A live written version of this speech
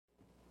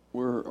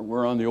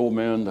We're on the old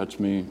man, that's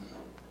me,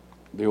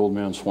 the old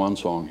man swan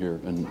song here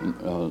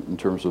in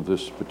terms of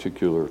this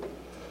particular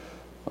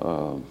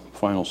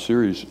final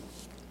series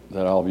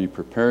that I'll be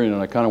preparing,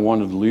 and I kind of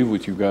wanted to leave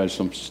with you guys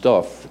some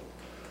stuff.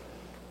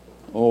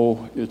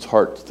 Oh, it's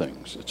heart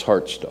things, it's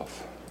heart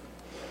stuff.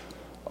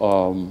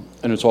 And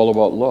it's all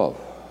about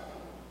love.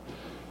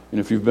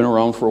 And if you've been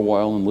around for a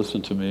while and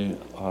listened to me,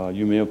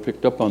 you may have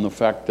picked up on the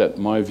fact that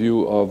my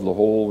view of the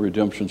whole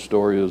redemption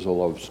story is a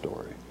love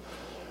story.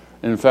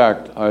 And in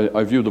fact,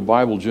 I view the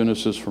Bible,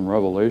 Genesis from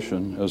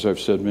Revelation, as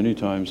I've said many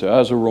times,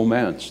 as a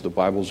romance. The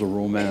Bible's a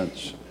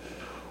romance.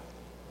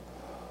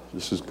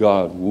 This is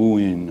God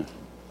wooing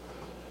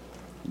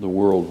the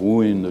world,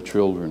 wooing the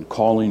children,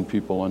 calling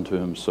people unto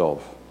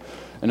himself.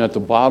 And at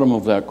the bottom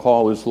of that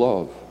call is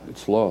love.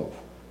 It's love.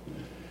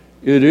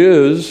 It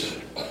is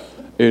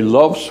a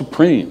love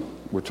supreme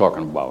we're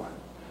talking about.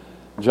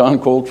 John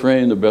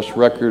Coltrane, the best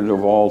record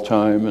of all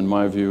time, in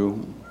my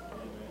view.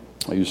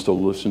 I used to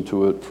listen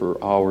to it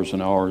for hours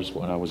and hours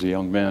when I was a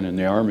young man in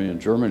the army in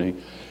Germany.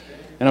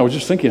 And I was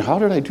just thinking, how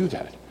did I do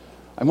that?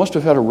 I must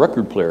have had a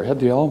record player, had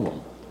the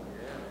album.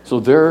 So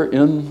they're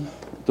in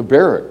the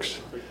barracks.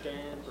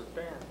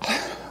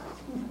 I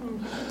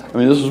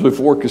mean, this was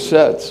before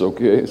cassettes,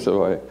 okay?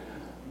 So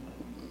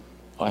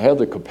I had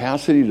the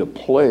capacity to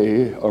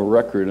play a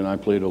record, and I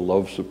played a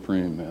Love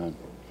Supreme, man.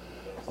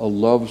 A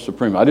Love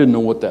Supreme. I didn't know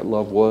what that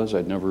love was.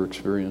 I'd never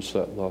experienced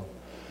that love.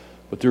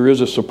 But there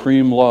is a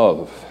supreme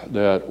love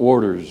that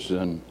orders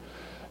and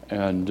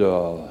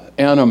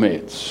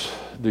animates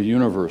the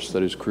universe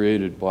that is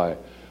created by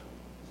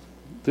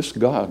this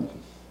God.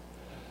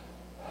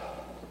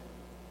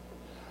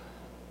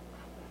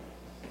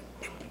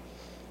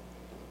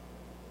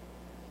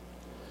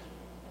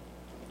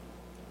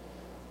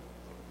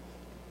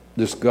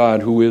 This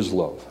God who is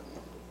love.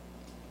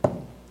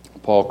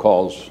 Paul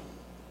calls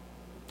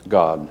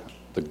God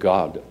the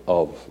God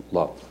of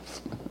love.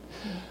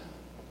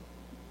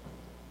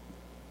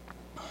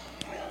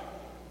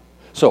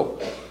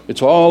 So,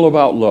 it's all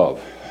about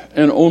love.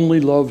 And only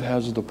love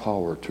has the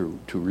power to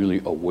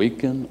really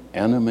awaken,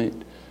 animate,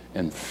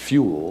 and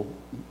fuel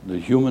the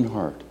human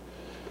heart.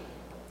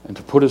 And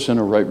to put us in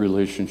a right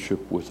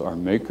relationship with our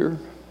Maker.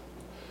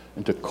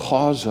 And to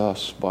cause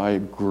us, by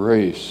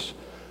grace,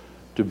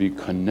 to be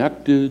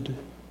connected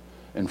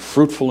and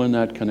fruitful in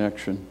that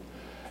connection.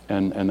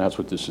 And that's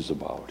what this is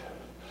about.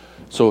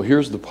 So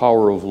here's The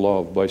Power of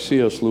Love by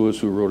C.S. Lewis,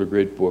 who wrote a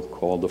great book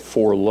called The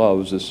Four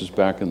Loves. This is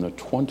back in the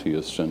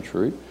 20th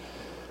century.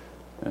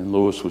 And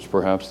Lewis was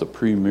perhaps the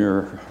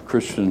premier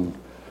Christian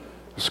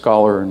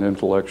scholar and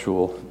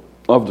intellectual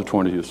of the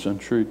 20th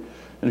century.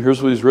 And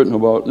here's what he's written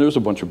about. There's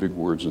a bunch of big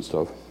words and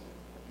stuff.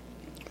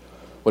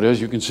 But as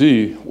you can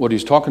see, what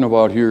he's talking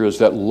about here is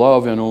that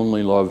love and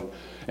only love,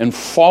 and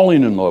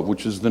falling in love,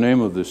 which is the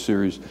name of this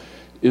series,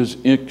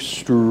 is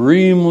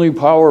extremely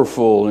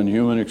powerful in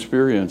human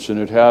experience, and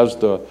it has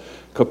the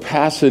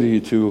capacity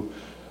to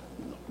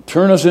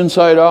turn us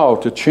inside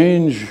out, to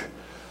change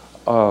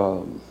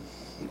our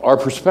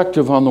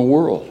perspective on the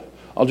world.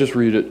 I'll just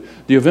read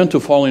it. The event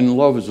of falling in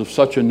love is of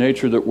such a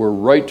nature that we're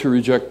right to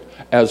reject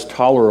as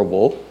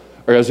tolerable,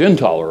 or as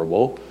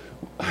intolerable.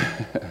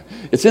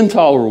 It's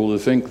intolerable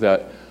to think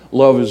that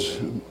love is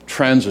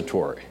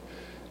transitory.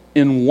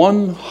 In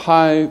one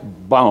high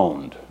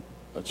bound,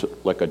 that's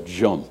like a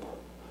jump.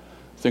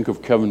 Think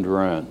of Kevin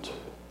Durant.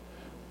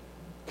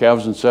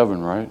 Cavs in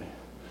 7, right?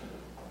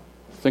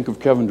 Think of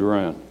Kevin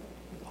Durant.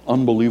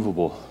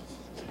 Unbelievable.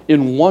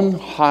 In one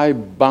high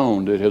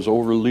bound, it has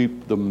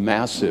overleaped the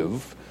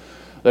massive,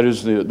 that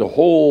is the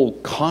whole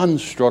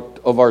construct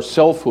of our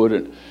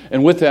selfhood.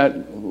 And with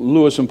that,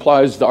 Lewis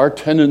implies our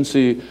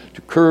tendency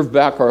to curve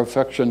back our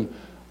affection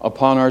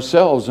upon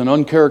ourselves. And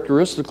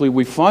uncharacteristically,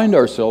 we find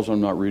ourselves,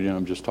 I'm not reading,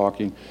 I'm just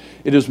talking,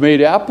 it has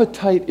made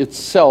appetite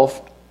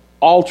itself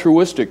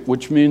altruistic,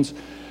 which means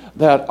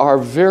that our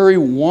very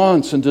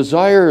wants and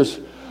desires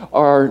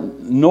are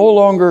no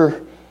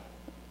longer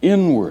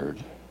inward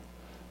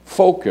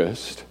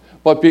focused,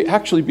 but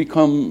actually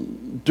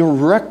become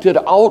directed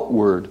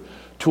outward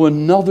to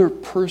another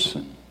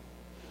person.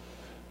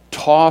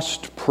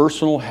 Tossed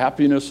personal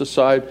happiness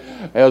aside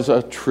as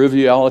a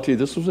triviality.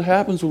 This is what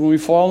happens when we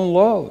fall in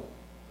love.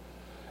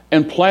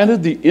 And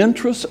planted the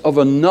interests of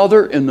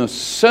another in the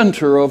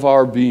center of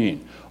our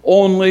being.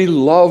 Only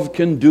love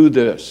can do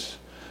this.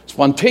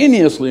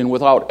 Spontaneously and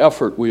without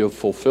effort, we have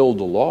fulfilled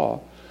the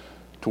law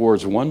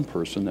towards one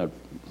person, that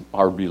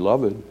our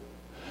beloved,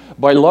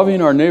 by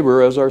loving our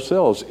neighbor as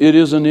ourselves. It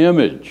is an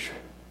image.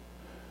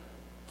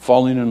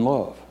 Falling in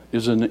love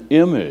is an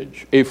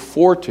image, a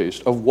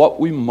foretaste of what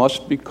we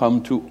must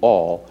become to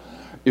all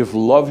if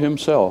love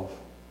himself,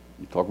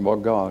 talking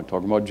about God,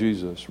 talking about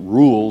Jesus,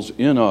 rules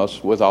in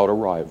us without a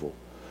rival.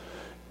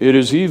 It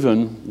is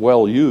even,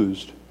 well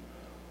used,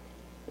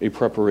 a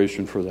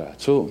preparation for that.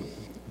 So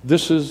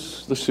this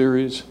is the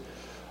series.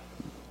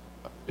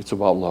 It's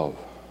about love.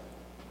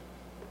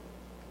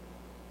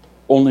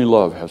 Only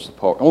love has the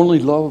power. Only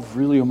love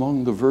really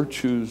among the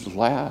virtues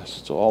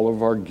lasts. All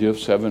of our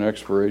gifts have an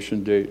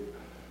expiration date.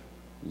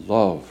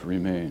 Love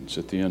remains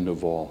at the end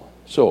of all.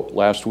 So,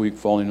 last week,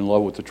 falling in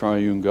love with the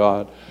triune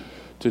God.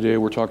 Today,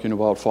 we're talking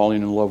about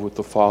falling in love with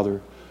the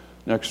Father.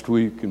 Next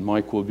week, and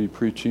Mike will be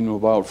preaching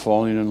about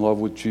falling in love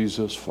with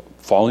Jesus,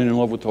 falling in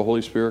love with the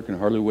Holy Spirit. Can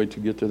hardly wait to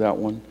get to that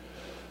one.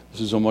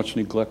 This is a much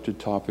neglected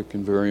topic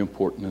and very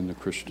important in the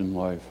Christian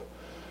life.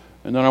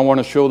 And then I want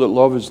to show that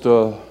love is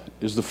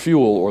the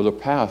fuel or the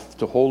path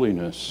to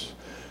holiness,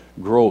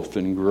 growth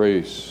and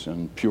grace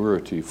and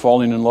purity.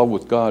 Falling in love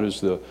with God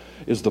is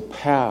the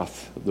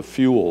path, the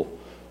fuel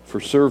for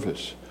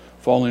service.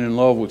 Falling in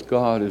love with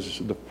God is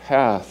the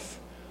path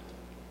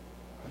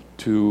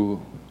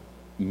to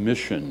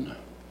mission.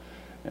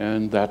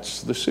 And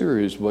that's the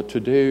series. But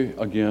today,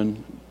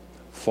 again,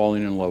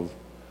 falling in love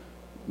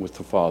with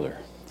the Father.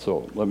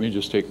 So let me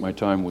just take my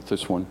time with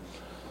this one.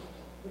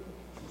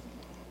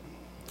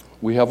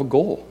 We have a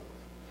goal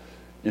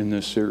in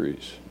this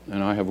series,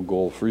 and I have a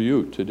goal for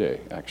you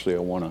today. Actually, I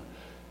want to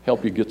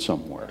help you get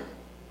somewhere.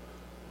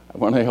 I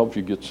want to help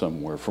you get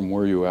somewhere from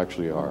where you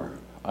actually are.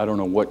 I don't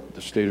know what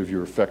the state of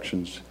your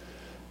affections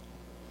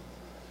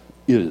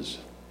is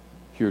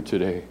here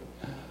today.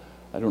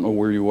 I don't know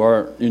where you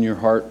are in your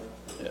heart,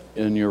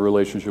 in your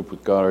relationship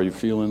with God. Are you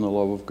feeling the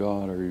love of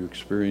God? Are you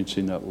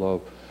experiencing that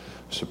love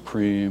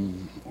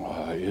supreme?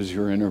 Is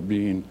your inner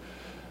being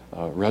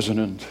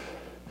resonant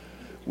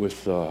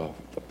with the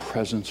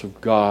presence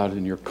of God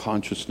in your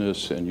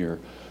consciousness and your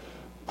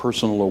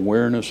personal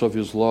awareness of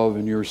His love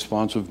and your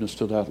responsiveness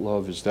to that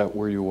love? Is that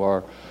where you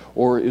are?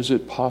 Or is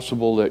it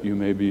possible that you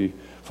may be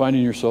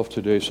finding yourself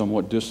today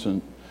somewhat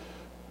distant?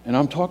 And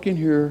I'm talking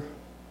here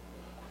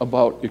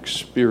about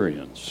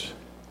experience.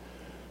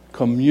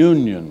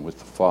 Communion with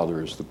the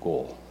Father is the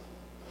goal.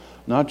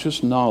 Not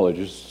just knowledge.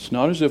 It's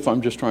not as if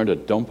I'm just trying to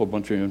dump a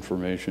bunch of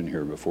information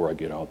here before I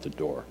get out the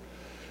door.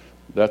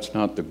 That's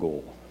not the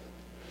goal.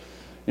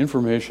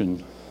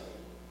 Information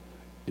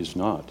is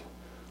not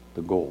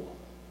the goal.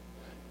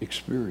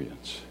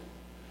 Experience.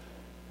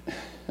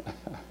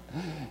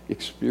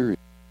 Experience,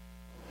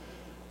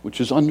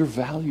 which is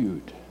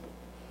undervalued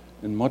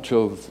in much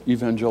of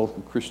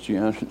evangelical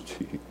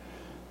Christianity,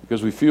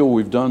 because we feel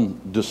we've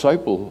done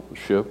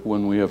discipleship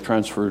when we have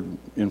transferred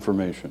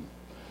information.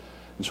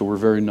 And so we're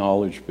very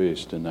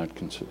knowledge-based in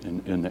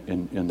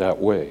that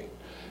way.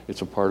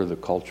 It's a part of the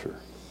culture.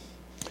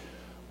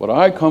 But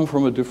I come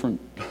from a different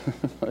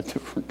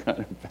kind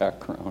of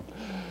background.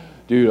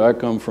 Dude, I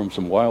come from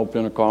some wild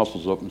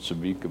Pentecostals up in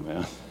Sabika,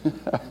 man.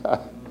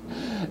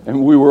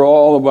 And we were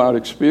all about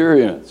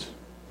experience.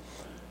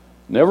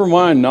 Never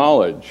mind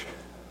knowledge.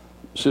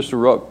 Sister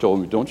Ruck told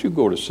me, don't you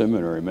go to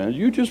seminary, man.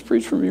 You just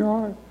preach from your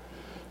heart.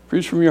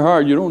 Preach from your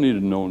heart. You don't need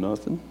to know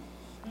nothing.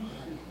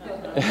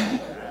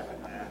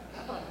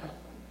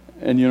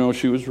 And, you know,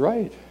 she was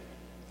right.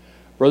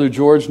 Brother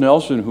George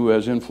Nelson, who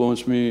has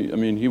influenced me, I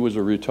mean, he was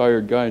a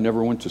retired guy,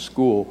 never went to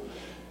school.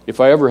 If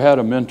I ever had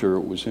a mentor,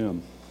 it was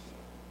him.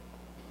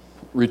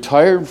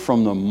 Retired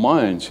from the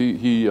mines.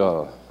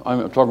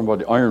 I'm talking about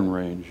the Iron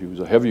Range. He was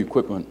a heavy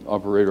equipment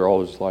operator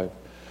all his life.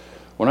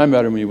 When I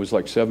met him, he was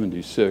like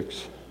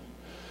 76.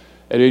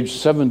 At age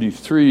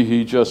 73,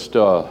 he just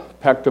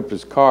packed up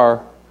his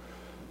car,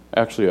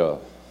 actually a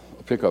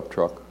pickup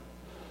truck,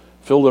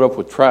 filled it up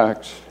with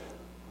tracts,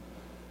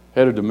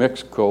 headed to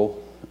Mexico,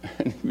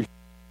 and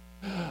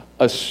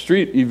a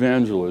street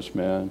evangelist,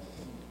 man.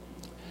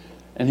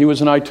 And he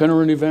was an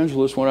itinerant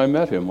evangelist when I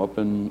met him up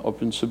in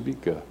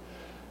Sabika.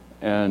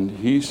 And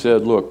he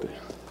said, look,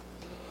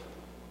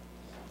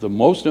 the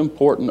most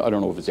important, I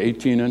don't know if it's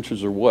 18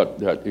 inches or what,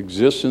 that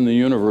exists in the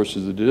universe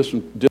is the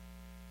distance.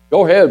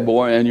 Go ahead,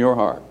 boy, and your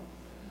heart.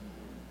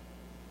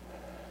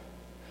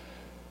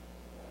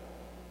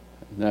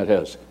 And that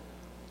has.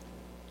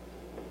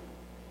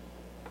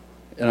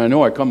 And I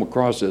know I come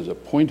across as a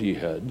pointy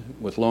head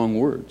with long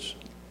words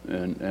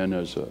and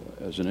as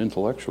an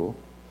intellectual.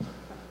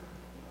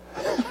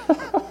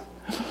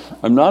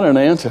 I'm not an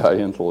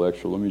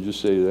anti-intellectual, let me just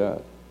say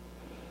that.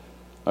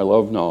 I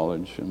love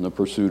knowledge and the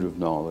pursuit of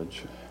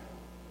knowledge.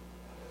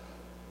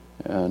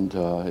 And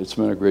it's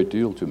meant a great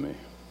deal to me.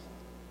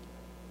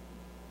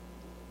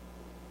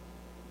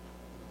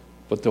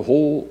 But the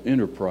whole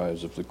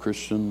enterprise of the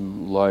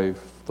Christian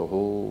life,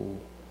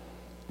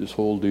 this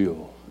whole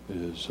deal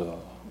is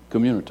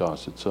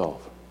communitas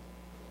itself.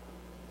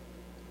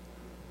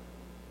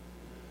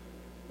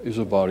 Is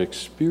about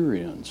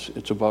experience.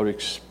 It's about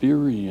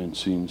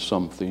experiencing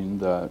something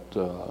that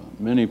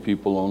many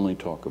people only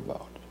talk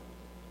about.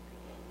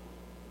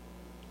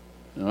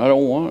 And I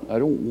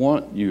don't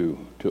want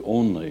you to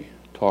only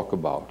talk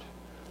about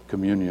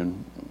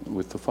communion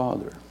with the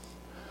Father.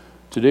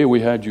 Today we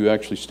had you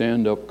actually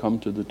stand up, come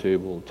to the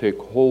table, take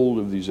hold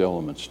of these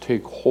elements.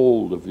 Take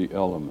hold of the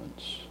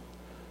elements.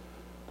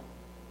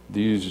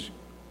 These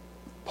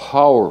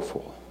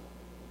powerful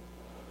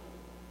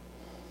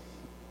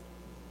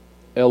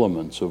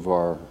elements of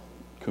our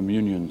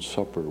communion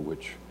supper,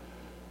 which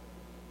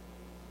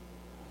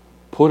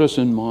put us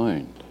in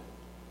mind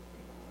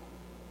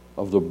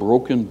of the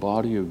broken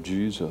body of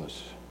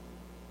Jesus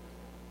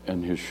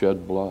and His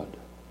shed blood.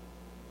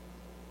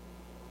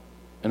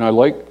 And I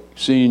like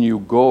seeing you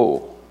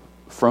go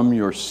from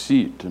your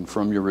seat and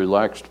from your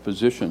relaxed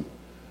position.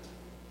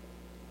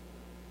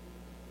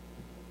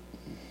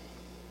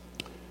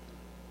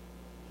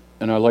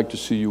 And I like to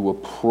see you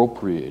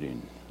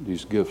appropriating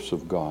these gifts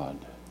of God,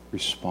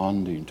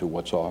 responding to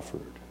what's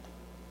offered.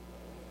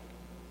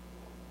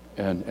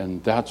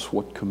 And that's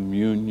what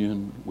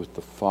communion with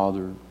the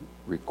Father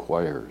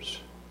requires.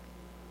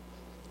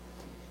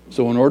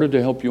 So in order to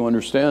help you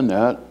understand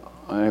that,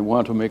 I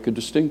want to make a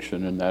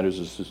distinction, and that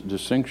is a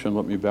distinction.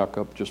 Let me back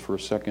up just for a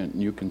second,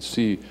 and you can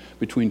see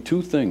between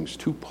two things,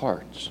 two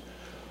parts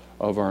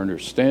of our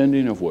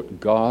understanding of what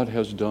God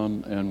has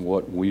done and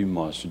what we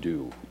must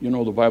do. You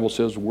know, the Bible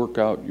says, work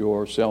out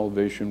your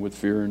salvation with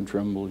fear and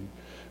trembling,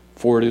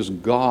 for it is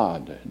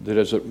God that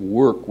is at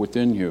work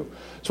within you.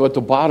 So at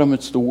the bottom,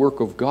 it's the work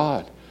of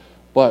God.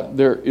 But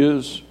there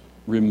is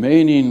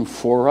remaining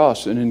for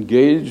us an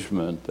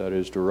engagement that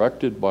is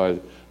directed by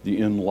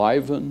the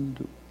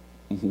enlivened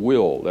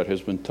will that has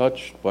been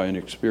touched by an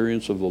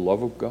experience of the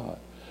love of God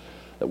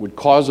that would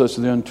cause us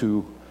then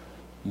to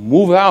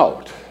move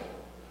out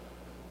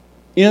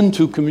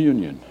into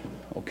communion.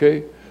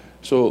 Okay?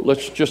 So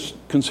let's just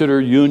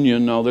consider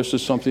union. Now, this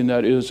is something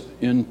that is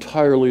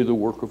entirely the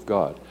work of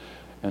God.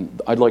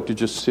 And I'd like to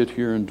just sit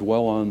here and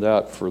dwell on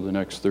that for the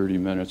next 30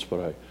 minutes,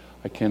 but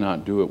I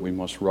cannot do it. We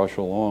must rush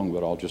along,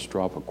 but I'll just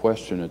drop a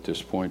question at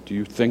this point. Do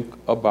you think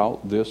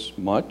about this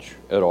much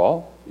at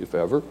all, if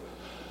ever?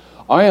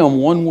 I am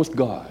one with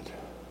God.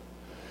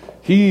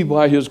 He,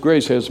 by His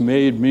grace, has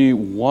made me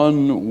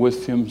one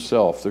with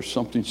Himself. There's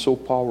something so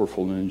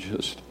powerful in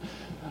just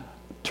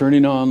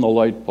turning on the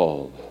light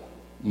bulb.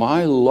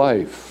 My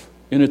life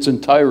in its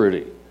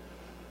entirety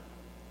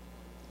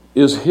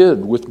is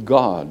hid with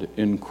God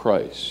in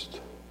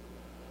Christ.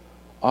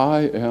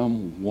 I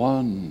am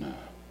one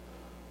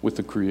with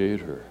the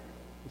Creator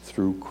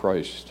through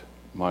Christ,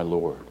 my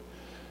Lord.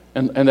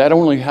 And that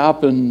only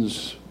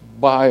happens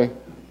by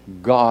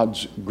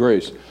God's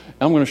grace.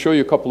 I'm going to show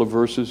you a couple of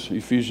verses,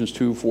 Ephesians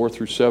 2, 4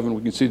 through 7.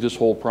 We can see this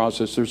whole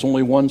process. There's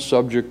only one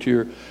subject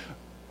here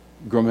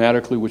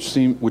grammatically,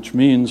 which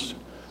means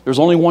there's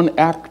only one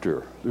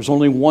actor. There's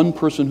only one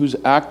person who's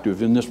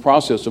active in this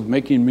process of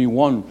making me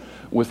one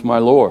with my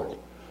Lord.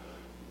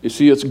 You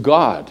see, it's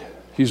God.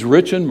 He's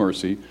rich in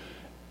mercy,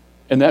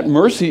 and that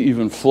mercy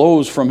even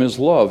flows from His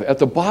love. At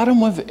the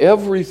bottom of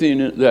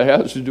everything that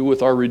has to do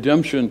with our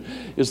redemption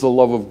is the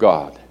love of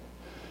God.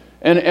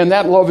 And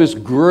that love is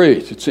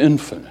great. It's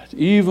infinite.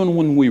 Even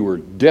when we were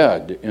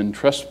dead in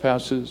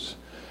trespasses,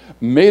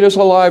 made us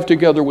alive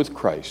together with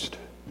Christ.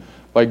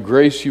 By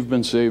grace you've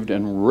been saved,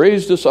 and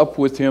raised us up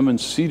with Him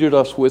and seated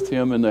us with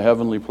Him in the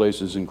heavenly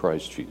places in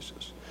Christ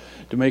Jesus.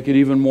 To make it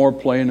even more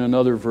plain,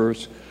 another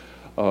verse,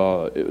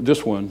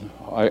 this one,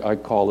 I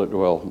call it,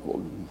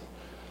 well,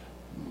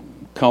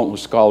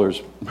 countless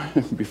scholars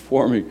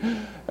before me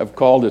have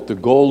called it the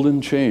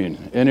golden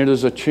chain. And it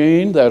is a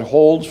chain that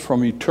holds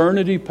from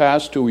eternity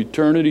past to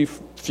eternity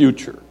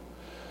future.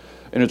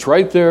 And it's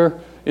right there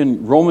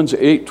in Romans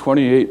 8,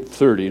 28,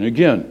 30. And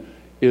again,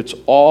 it's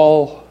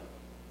all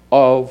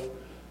of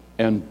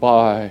and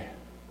by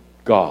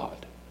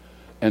God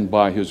and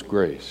by His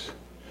grace.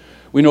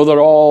 We know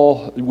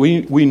that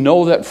we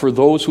know that for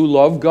those who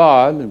love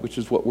God, which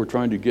is what we're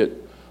trying to get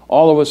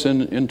all of us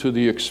into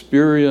the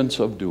experience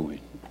of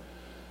doing,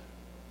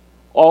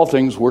 all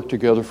things work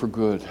together for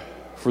good,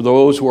 for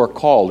those who are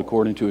called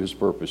according to His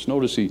purpose.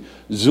 Notice he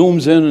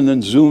zooms in and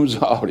then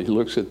zooms out. He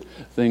looks at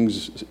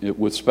things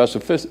with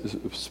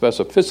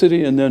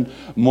specificity and then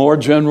more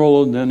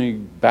general, and then he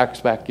backs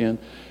back in.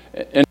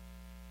 And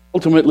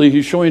ultimately,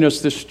 he's showing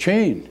us this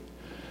chain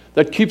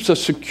that keeps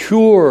us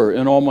secure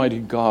in Almighty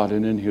God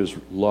and in His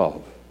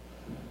love.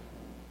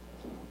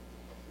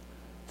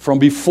 From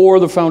before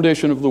the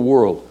foundation of the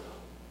world,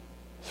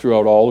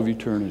 throughout all of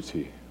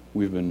eternity,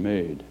 we've been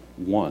made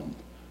one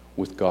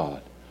with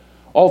God.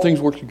 All things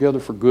work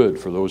together for good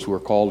for those who are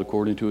called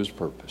according to His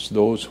purpose.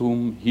 Those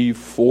whom He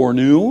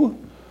foreknew,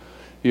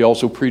 He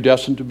also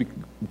predestined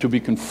to be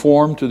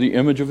conformed to the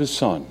image of His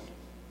Son.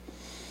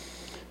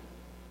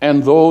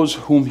 And those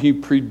whom He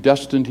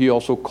predestined, He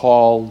also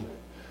called.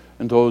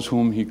 And those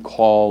whom He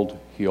called,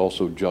 He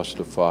also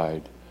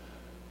justified.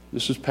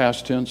 This is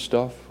past tense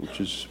stuff,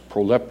 which is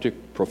proleptic,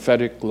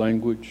 prophetic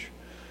language.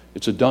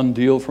 It's a done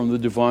deal from the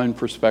divine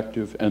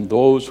perspective. And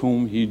those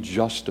whom He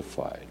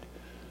justified,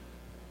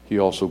 He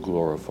also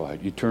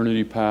glorified.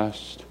 Eternity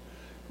past,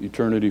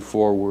 eternity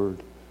forward,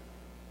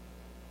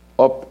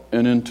 up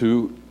and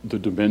into the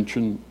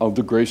dimension of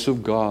the grace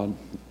of God,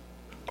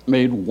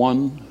 made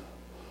one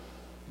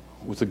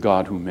with the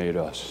God who made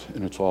us.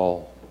 And it's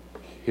all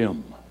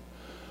Him.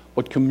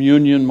 But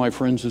communion, my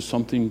friends, is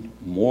something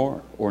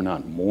more, or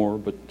not more,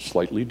 but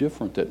slightly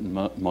different that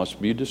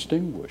must be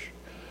distinguished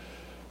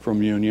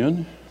from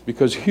union.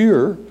 Because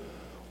here,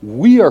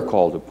 we are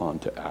called upon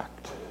to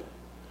act.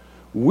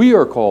 We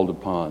are called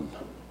upon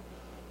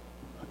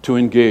to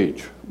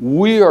engage.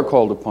 We are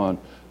called upon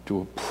to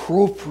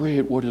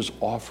appropriate what is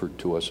offered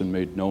to us and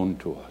made known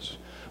to us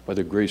by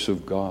the grace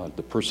of God,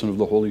 the person of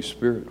the Holy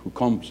Spirit, who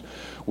comes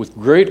with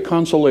great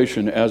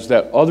consolation as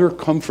that other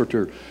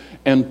comforter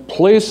and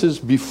places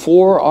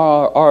before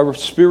our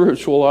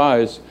spiritual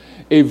eyes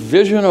a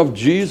vision of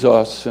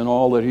Jesus and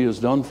all that he has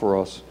done for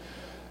us,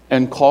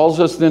 and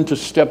calls us then to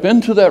step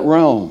into that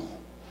realm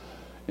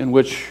in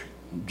which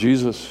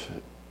Jesus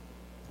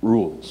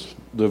rules,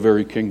 the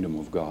very kingdom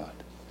of God.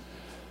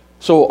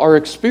 So our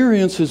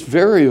experience is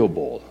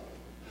variable.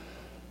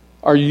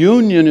 Our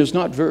union is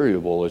not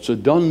variable. It's a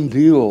done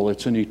deal.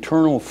 It's an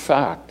eternal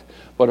fact.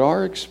 But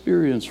our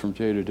experience from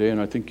day to day, and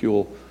I think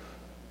you'll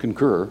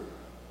concur,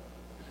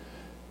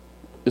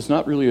 is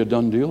not really a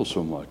done deal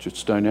so much.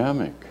 It's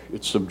dynamic.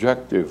 It's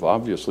subjective,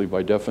 obviously,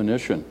 by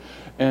definition.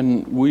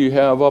 And we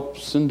have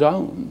ups and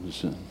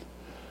downs, and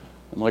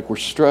like we're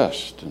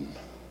stressed, and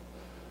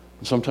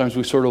sometimes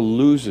we sort of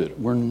lose it.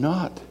 We're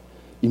not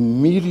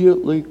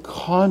immediately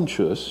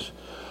conscious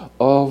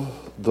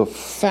of the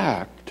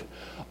fact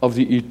of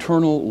the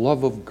eternal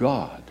love of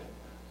God,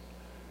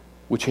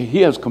 which he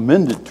has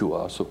commended to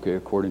us, okay,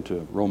 according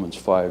to Romans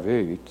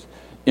 5:8.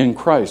 In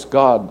Christ,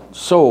 God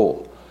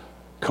so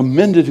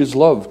commended his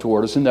love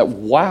toward us in that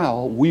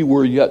while we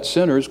were yet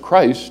sinners,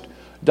 Christ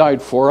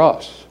died for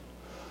us.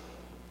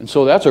 And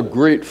so that's a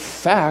great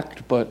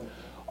fact, but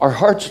our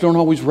hearts don't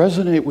always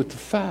resonate with the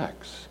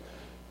facts.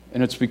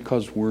 And it's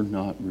because we're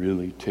not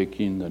really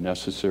taking the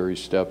necessary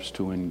steps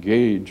to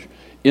engage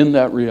in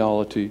that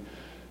reality.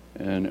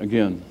 And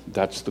again,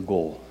 that's the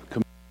goal.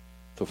 Commit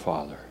to the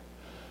Father.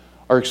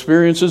 Our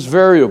experience is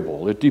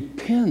variable. It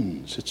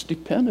depends. It's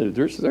dependent.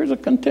 There's a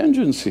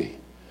contingency.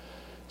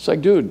 It's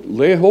like, dude,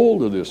 lay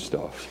hold of this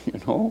stuff, you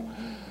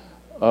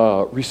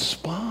know.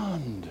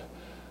 Respond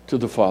to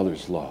the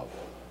Father's love.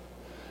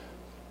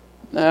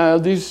 Now,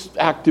 these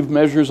active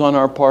measures on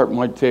our part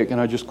might take,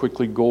 and I just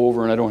quickly go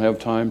over and I don't have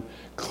time,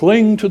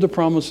 cling to the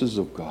promises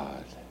of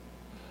God.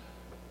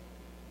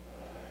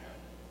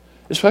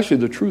 Especially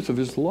the truth of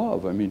his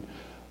love. I mean,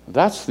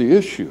 that's the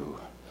issue.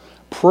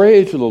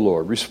 Pray to the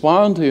Lord.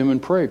 Respond to him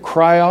and pray.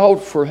 Cry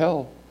out for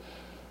help.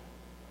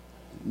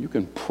 You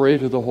can pray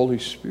to the Holy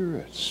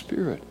Spirit.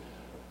 Spirit,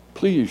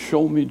 please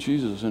show me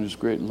Jesus and his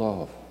great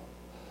love.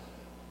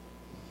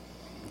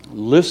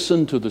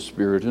 Listen to the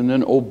Spirit and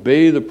then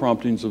obey the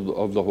promptings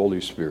of the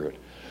Holy Spirit.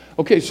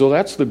 Okay, so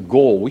that's the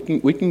goal.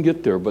 We can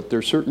get there, but there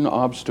are certain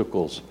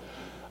obstacles.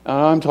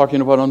 I'm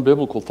talking about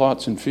unbiblical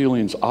thoughts and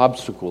feelings,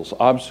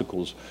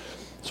 obstacles.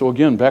 So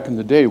again, back in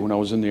the day when I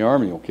was in the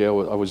Army, okay, I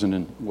was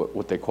in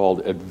what they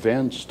called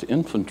advanced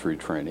infantry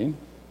training,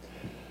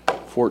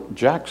 Fort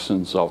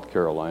Jackson, South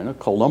Carolina,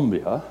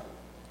 Columbia.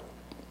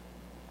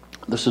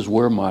 This is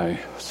where my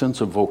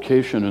sense of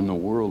vocation in the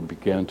world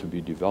began to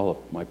be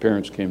developed. My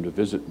parents came to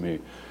visit me.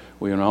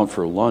 We went out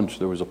for lunch.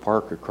 There was a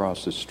park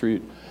across the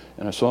street,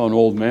 and I saw an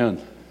old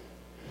man.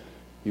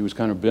 He was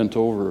kind of bent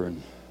over,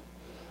 and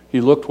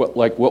he looked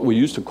like what we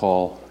used to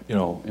call, you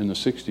know, in the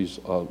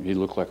 60s, he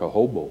looked like a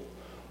hobo,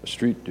 a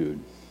street dude.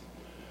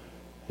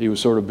 He was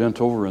sort of bent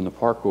over in the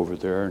park over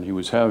there, and he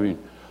was having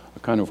a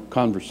kind of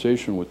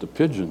conversation with the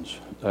pigeons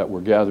that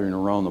were gathering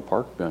around the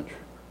park bench.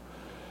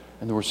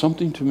 And there was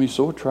something to me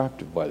so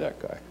attractive by that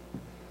guy.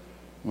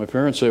 My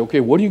parents say, okay,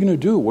 what are you going to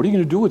do? What are you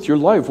going to do with your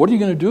life? What are you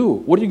going to do?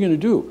 What are you going to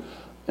do?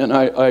 And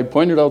I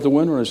pointed out the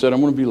window and I said,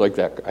 I'm going to be like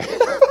that guy.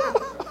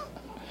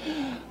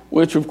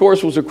 Which, of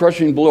course, was a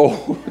crushing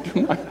blow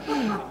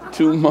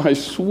to my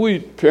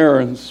sweet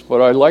parents.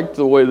 But I liked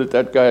the way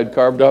that guy had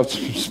carved out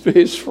some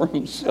space for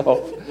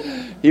himself.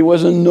 He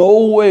was in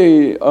no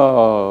way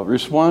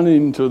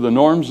responding to the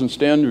norms and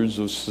standards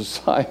of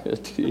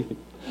society.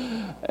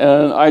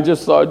 And I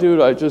just thought, dude,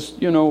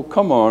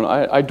 come on.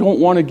 I don't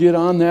want to get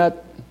on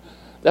that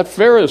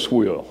Ferris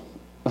wheel,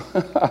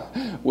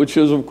 which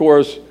is, of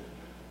course,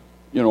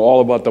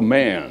 all about the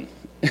man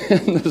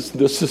and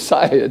the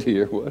society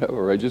or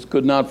whatever. I just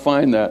could not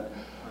find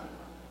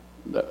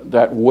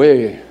that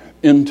way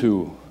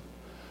into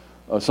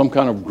some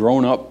kind of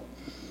grown-up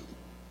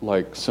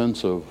like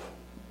sense of,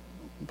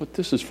 but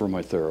this is for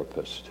my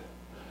therapist,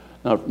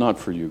 not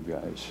for you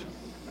guys.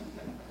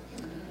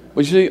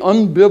 But you see,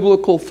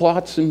 unbiblical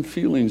thoughts and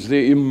feelings,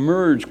 they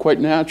emerge quite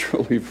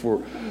naturally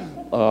for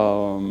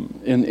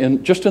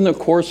in the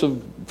course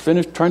of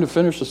trying to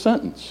finish a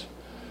sentence.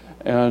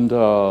 And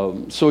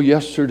so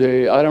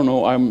yesterday, I don't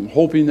know, I'm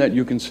hoping that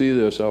you can see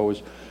this. I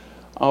was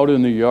out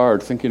in the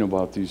yard thinking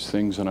about these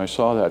things, and I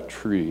saw that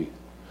tree.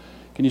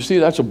 Can you see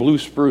that's a blue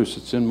spruce?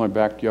 It's in my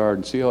backyard,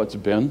 and see how it's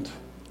bent?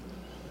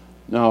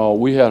 Now,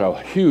 we had a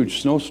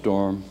huge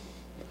snowstorm.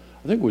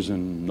 I think it was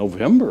in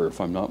November, if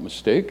I'm not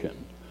mistaken.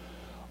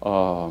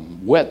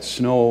 Wet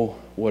snow,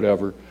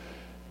 whatever,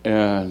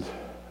 and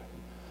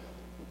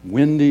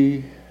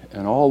windy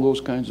and all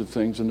those kinds of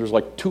things. And there's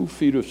like 2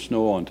 feet of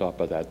snow on top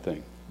of that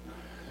thing.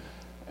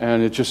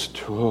 And it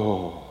just,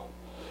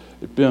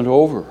 it bent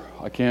over.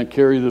 I can't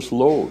carry this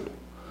load.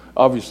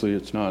 Obviously,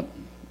 it's not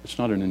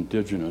an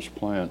indigenous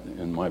plant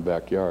in my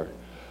backyard.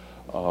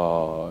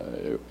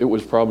 It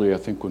was probably, I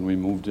think, when we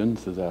moved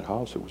into that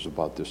house, it was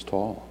about this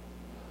tall.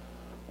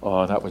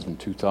 That was in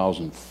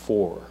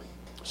 2004.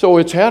 So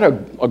it's had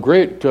a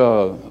great,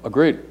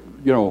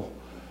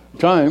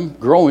 time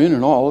growing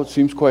and all. It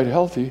seems quite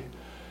healthy.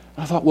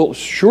 I thought, well,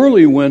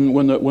 surely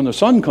when the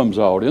sun comes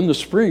out in the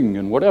spring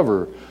and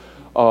whatever,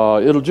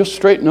 it'll just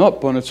straighten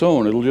up on its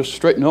own. It'll just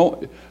straighten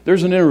out.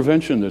 There's an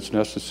intervention that's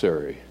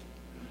necessary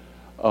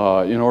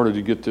in order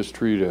to get this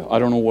tree to, I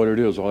don't know what it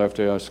is. I'll have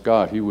to ask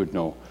Scott. He would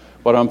know.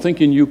 But I'm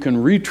thinking you can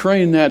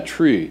retrain that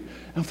tree.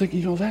 And I'm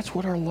thinking, that's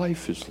what our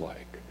life is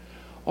like.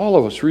 All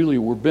of us really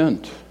were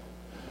bent.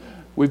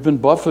 We've been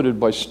buffeted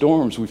by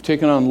storms. We've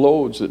taken on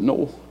loads that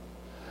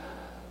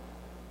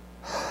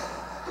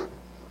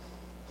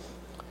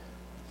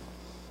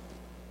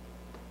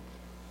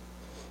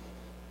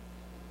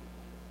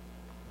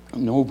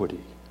nobody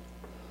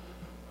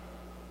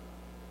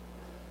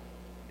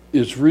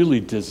is really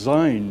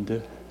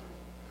designed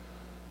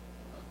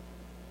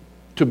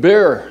to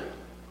bear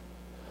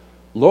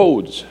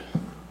loads,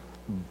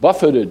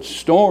 buffeted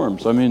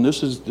storms. I mean,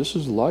 this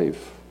is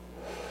life.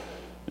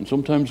 And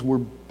sometimes we're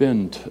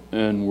bent,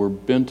 and we're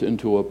bent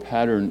into a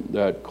pattern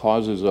that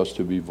causes us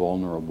to be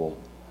vulnerable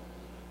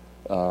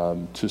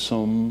to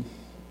some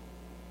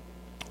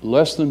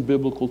less than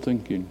biblical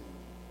thinking.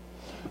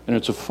 And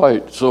it's a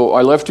fight. So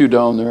I left you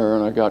down there,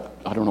 and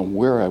I don't know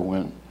where I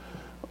went.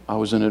 I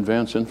was in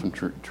advanced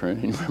infantry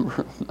training,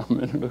 remember, a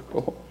minute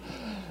ago.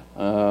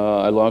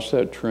 I lost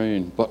that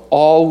train. But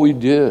all we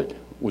did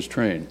was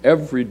train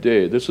every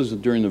day. This is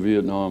during the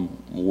Vietnam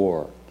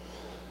War.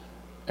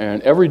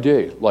 And every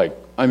day,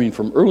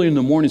 from early in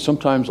the morning,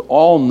 sometimes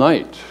all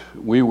night,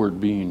 we were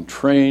being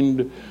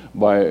trained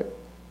by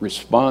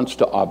response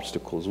to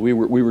obstacles. We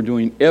were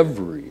doing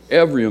every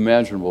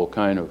imaginable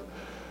kind of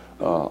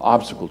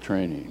obstacle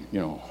training,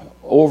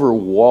 over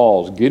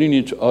walls, getting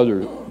each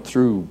other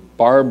through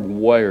barbed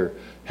wire,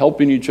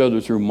 helping each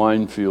other through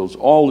minefields,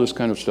 all this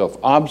kind of stuff.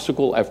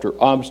 Obstacle after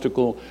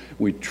obstacle,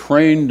 we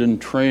trained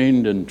and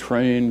trained and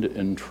trained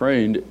and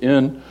trained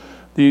in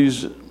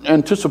these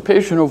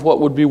anticipation of what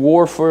would be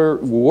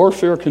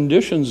warfare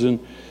conditions. And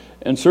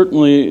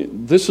certainly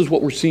this is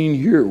what we're seeing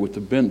here with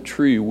the bent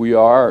tree. We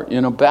are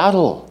in a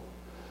battle.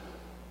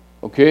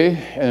 Okay,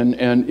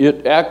 and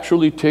it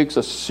actually takes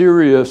a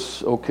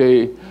serious,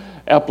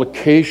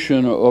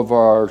 application of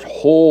our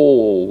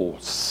whole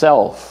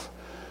self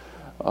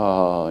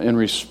in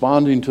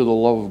responding to the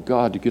love of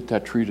God to get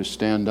that tree to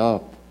stand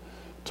up,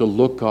 to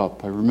look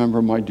up. I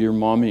remember my dear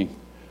mommy.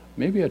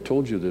 Maybe I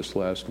told you this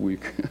last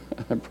week.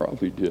 I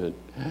probably did.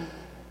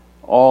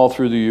 All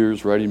through the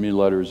years, writing me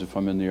letters if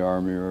I'm in the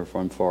army or if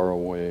I'm far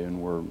away and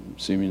we're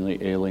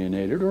seemingly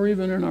alienated, or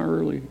even in our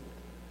early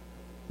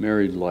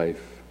married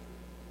life,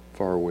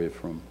 far away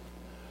from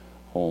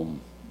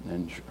home.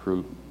 And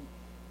her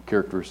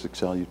characteristic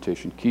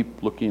salutation,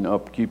 keep looking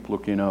up, keep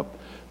looking up.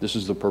 This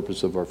is the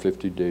purpose of our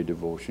 50-day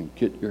devotion.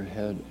 Get your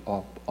head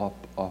up,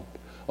 up, up,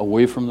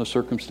 away from the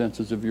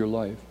circumstances of your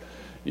life.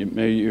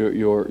 May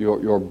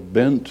your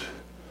bent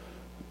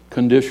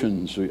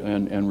conditions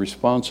and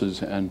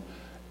responses and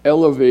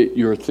elevate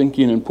your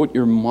thinking and put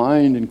your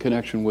mind in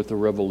connection with the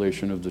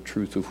revelation of the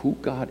truth of who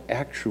God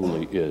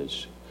actually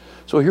is.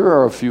 So here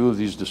are a few of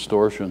these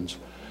distortions.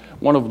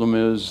 One of them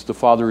is the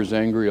Father is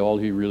angry, all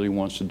he really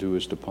wants to do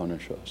is to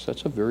punish us.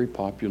 That's a very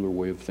popular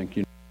way of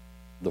thinking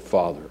of the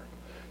Father.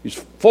 He's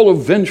full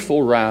of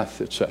vengeful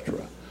wrath,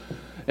 etc.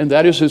 And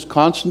that is his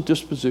constant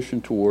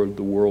disposition toward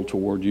the world,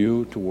 toward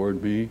you,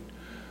 toward me.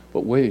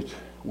 But wait,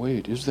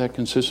 is that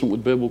consistent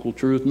with biblical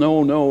truth?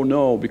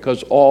 No,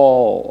 because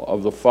all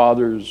of the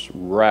Father's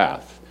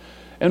wrath,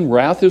 and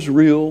wrath is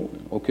real,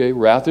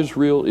 wrath is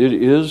real. It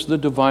is the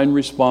divine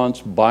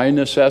response by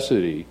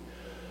necessity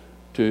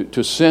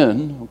to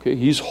sin,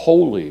 He's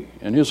holy,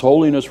 and his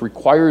holiness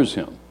requires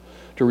him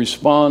to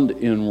respond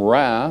in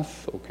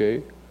wrath,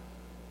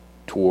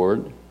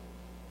 toward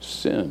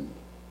sin.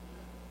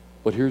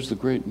 But here's the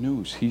great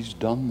news. He's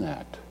done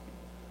that.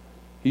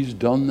 He's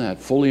done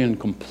that fully and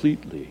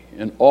completely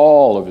in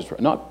all of his wrath,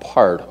 not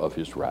part of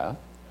his wrath.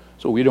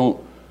 So we don't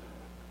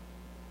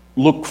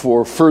look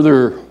for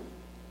further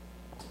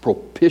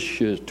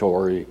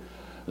propitiatory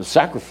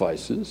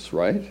sacrifices,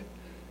 right?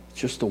 It's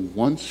just a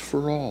once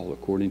for all,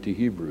 according to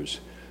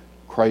Hebrews.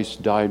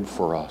 Christ died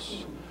for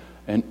us.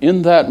 And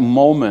in that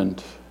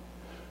moment,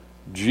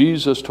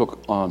 Jesus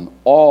took on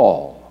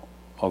all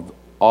of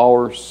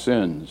our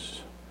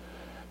sins.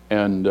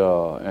 And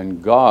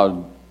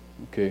God,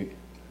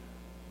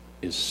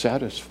 is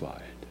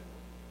satisfied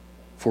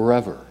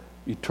forever,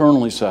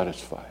 eternally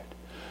satisfied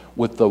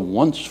with the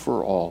once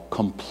for all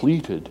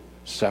completed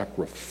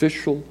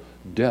sacrificial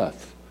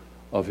death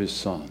of his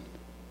Son.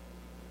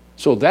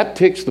 So that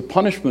takes the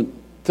punishment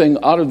thing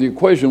out of the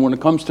equation when it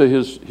comes to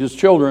his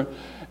children.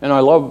 And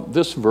I love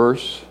this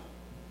verse.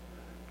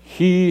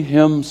 He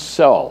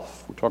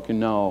himself, we're talking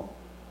now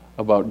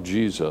about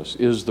Jesus,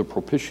 is the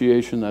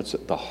propitiation. That's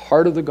at the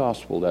heart of the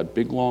gospel, that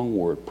big long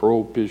word,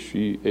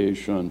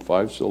 propitiation,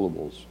 5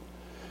 syllables.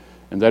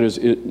 And that is,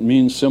 it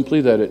means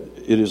simply that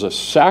it is a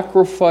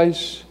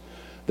sacrifice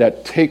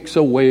that takes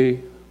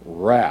away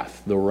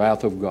wrath, the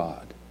wrath of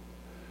God.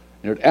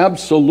 And it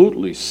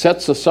absolutely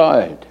sets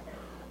aside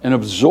and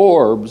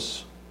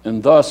absorbs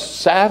and thus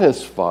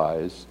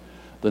satisfies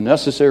the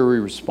necessary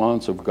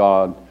response of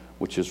God,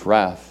 which is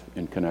wrath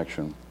in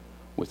connection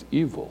with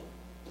evil.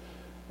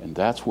 And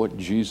that's what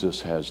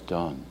Jesus has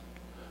done.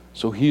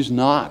 So he's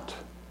not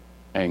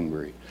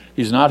angry.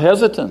 He's not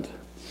hesitant.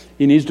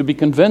 He needs to be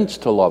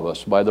convinced to love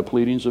us by the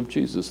pleadings of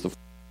Jesus. The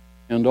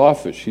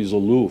standoffish, he's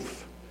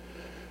aloof.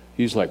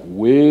 He's like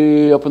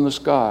way up in the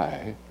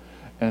sky,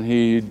 and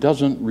he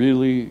doesn't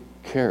really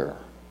care.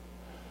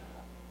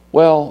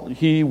 Well,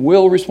 he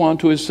will respond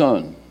to his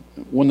Son.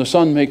 When the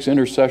Son makes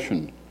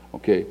intercession,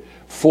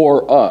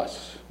 for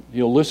us,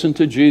 he'll listen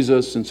to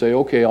Jesus and say,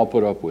 okay, I'll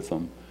put up with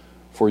them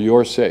for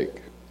your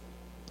sake.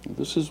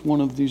 This is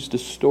one of these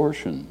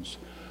distortions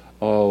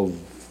of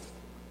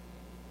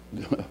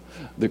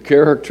the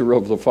character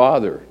of the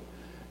Father.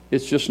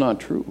 It's just not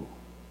true.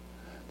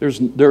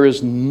 There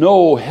is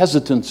no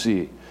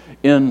hesitancy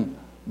in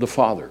the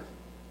Father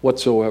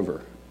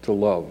whatsoever to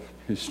love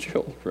his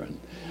children.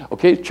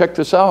 Okay, check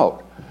this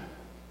out.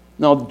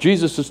 Now,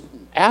 Jesus is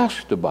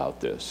asked about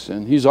this,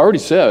 and he's already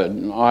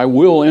said, I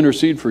will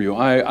intercede for you.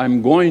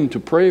 I'm going to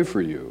pray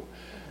for you.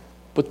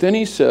 But then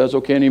he says,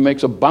 okay, and he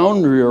makes a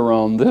boundary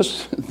around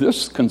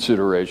this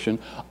consideration.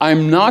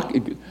 I'm not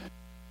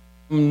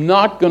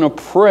going to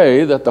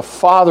pray that the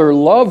Father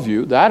love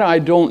you. That I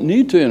don't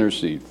need to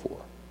intercede for.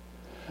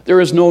 There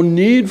is no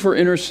need for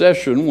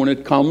intercession when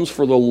it comes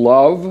for the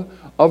love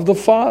of the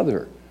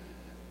Father.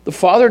 The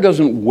Father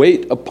doesn't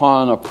wait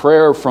upon a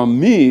prayer from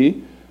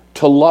me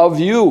to love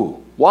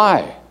you.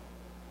 Why?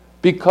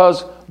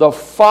 Because the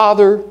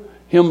Father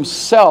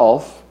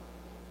himself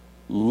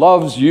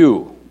loves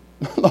you.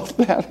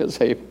 That is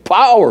a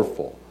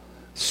powerful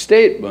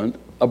statement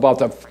about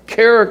the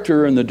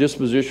character and the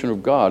disposition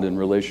of God in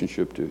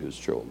relationship to his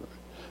children.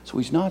 So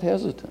he's not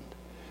hesitant.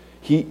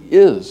 He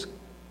is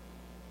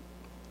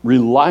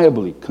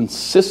reliably,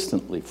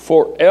 consistently,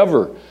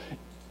 forever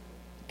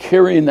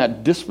carrying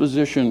that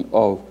disposition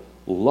of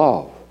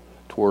love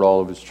toward all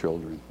of his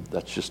children.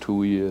 That's just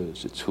who he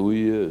is. It's who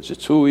he is.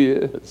 It's who he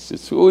is.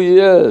 It's who he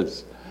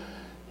is.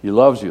 He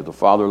loves you. The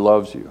Father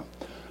loves you.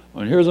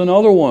 And here's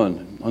another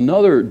one,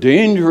 another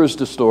dangerous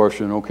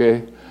distortion,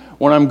 okay?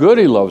 When I'm good,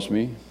 he loves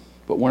me.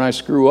 But when I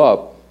screw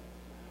up,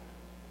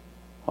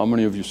 how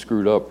many of you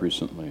screwed up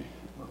recently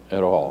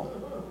at all?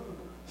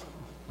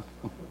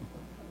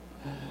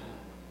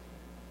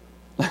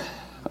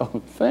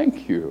 Oh,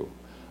 thank you.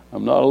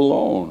 I'm not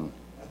alone.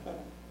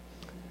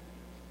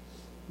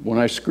 When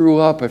I screw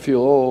up, I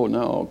feel, oh,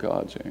 no,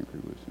 God's angry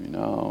with me.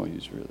 No,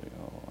 he's really,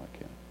 I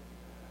can't.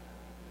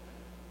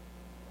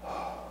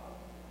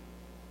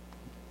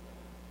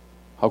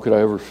 How could I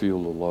ever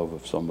feel the love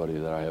of somebody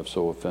that I have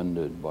so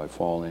offended by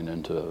falling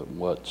into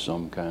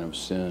some kind of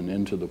sin,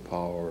 into the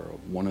power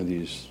of one of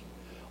these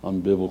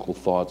unbiblical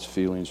thoughts,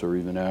 feelings, or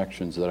even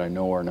actions that I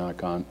know are not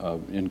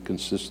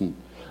inconsistent,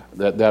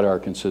 that are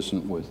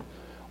consistent with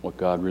what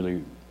God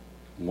really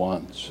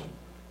wants.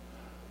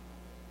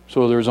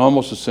 So there's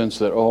almost a sense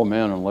that, oh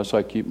man, unless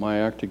I keep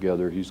my act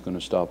together, he's going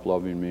to stop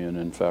loving me. And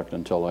in fact,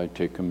 until I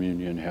take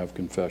communion, have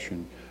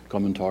confession,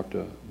 come and talk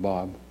to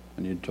Bob.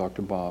 I need to talk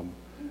to Bob.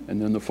 And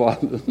then the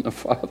Father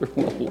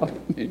will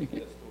love me.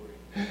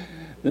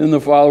 Then the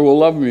Father will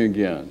love me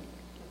again.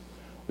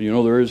 Well, you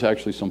know, there is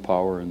actually some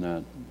power in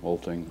that whole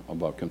thing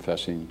about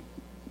confessing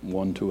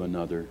one to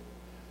another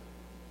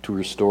to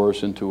restore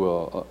us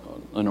into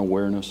an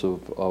awareness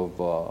of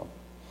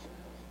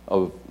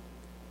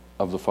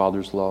the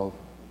Father's love.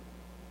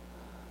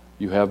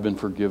 You have been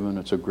forgiven.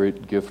 It's a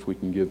great gift we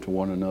can give to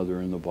one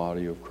another in the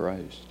body of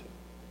Christ.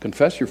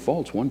 Confess your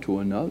faults one to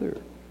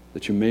another,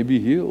 that you may be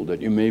healed,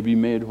 that you may be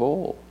made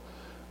whole.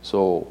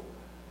 So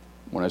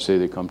when I say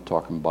they come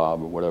talking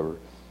Bob or whatever,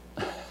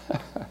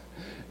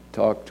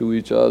 talk to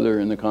each other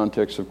in the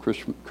context of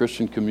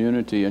Christian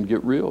community and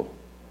get real.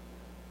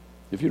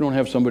 If you don't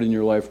have somebody in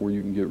your life where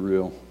you can get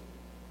real,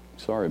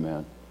 sorry,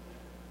 man.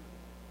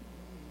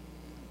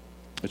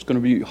 It's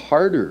going to be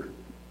harder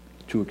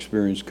to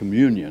experience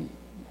communion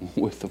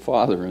with the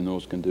Father in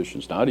those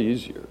conditions, not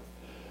easier.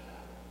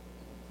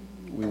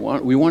 We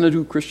want to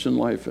do Christian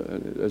life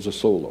as a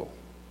solo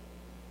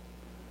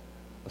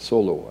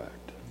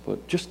act.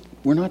 But just,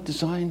 we're not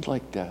designed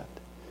like that.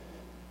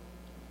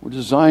 We're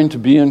designed to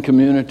be in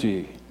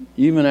community,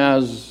 even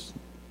as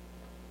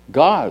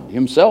God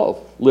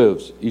himself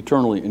lives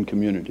eternally in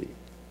community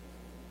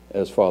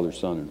as Father,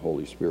 Son, and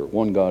Holy Spirit,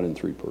 one God in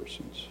three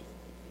persons.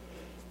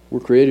 We're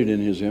created in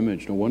his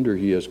image. No wonder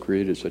he has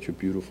created such a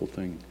beautiful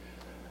thing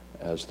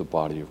as the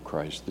body of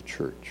Christ, the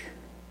church.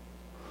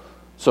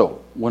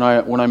 So, when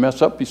I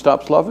mess up, he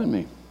stops loving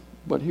me.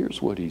 But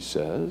here's what he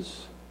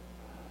says.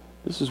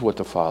 This is what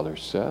the Father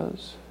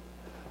says.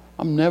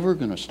 I'm never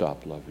going to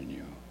stop loving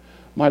you.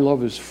 My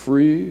love is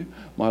free.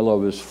 My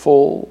love is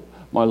full.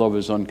 My love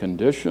is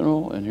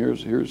unconditional. And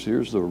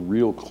here's the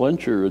real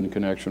clincher in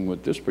connection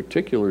with this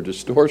particular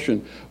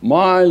distortion.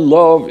 My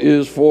love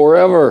is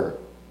forever.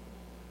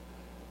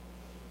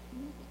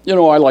 You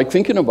know, I like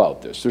thinking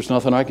about this. There's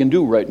nothing I can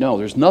do right now.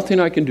 There's nothing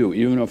I can do,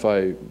 even if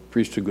I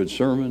preached a good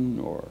sermon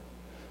or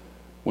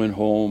went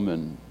home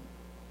and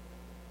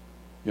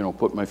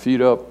put my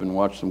feet up and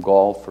watch some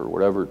golf or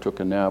whatever, took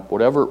a nap,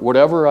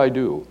 whatever I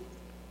do.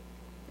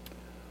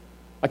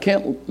 I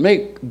can't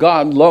make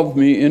God love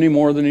me any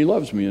more than he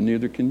loves me, and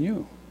neither can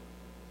you.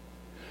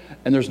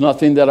 And there's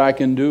nothing that I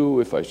can do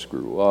if I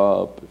screw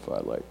up, if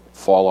I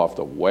fall off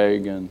the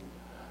wagon,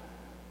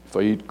 if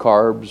I eat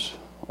carbs,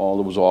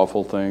 all those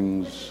awful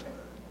things.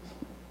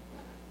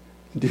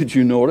 Did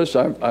you notice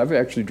I've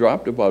actually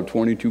dropped about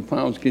 22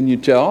 pounds? Can you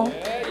tell?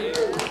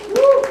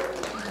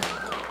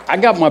 I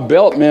got my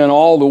belt, man,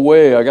 all the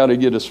way. I got to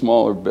get a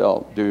smaller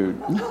belt,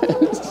 dude.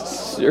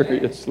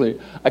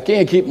 Seriously. I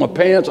can't keep my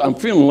pants. I'm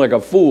feeling like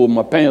a fool with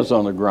my pants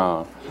on the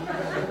ground.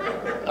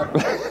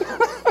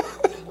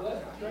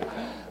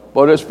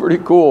 But it's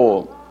pretty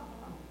cool.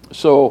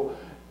 So,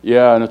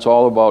 yeah, and it's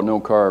all about no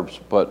carbs.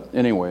 But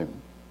anyway,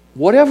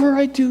 whatever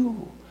I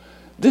do,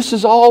 this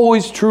is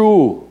always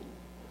true.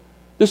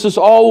 This is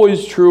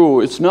always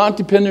true. It's not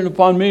dependent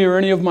upon me or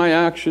any of my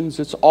actions.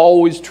 It's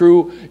always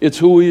true. It's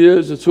who he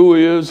is. It's who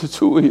he is. It's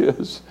who he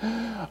is.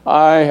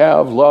 I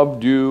have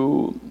loved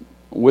you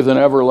with an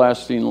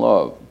everlasting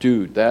love.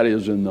 Dude, that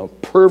is in the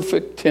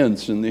perfect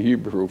tense in the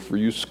Hebrew for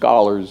you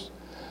scholars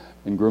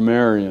and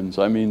grammarians.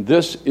 I mean,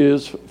 this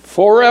is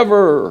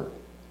forever.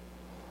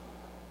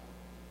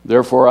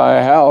 Therefore,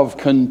 I have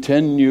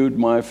continued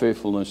my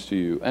faithfulness to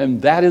you.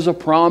 And that is a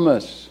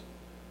promise.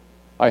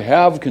 I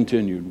have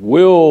continued,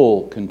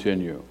 will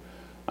continue.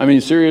 I mean,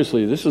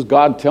 seriously, this is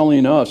God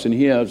telling us, and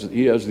he has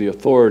the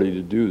authority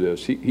to do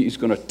this. He's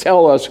going to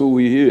tell us who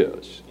he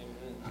is.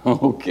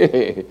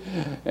 Okay.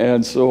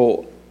 And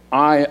so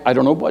I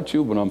don't know about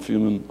you, but I'm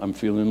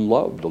feeling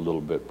loved a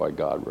little bit by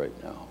God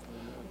right now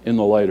in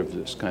the light of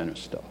this kind of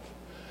stuff.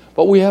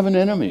 But we have an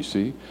enemy,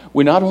 see?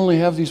 We not only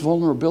have these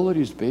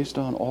vulnerabilities based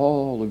on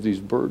all of these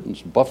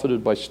burdens,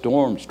 buffeted by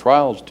storms,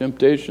 trials,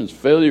 temptations,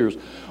 failures,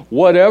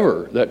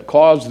 whatever that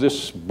caused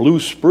this blue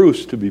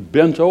spruce to be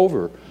bent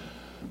over,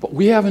 but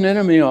we have an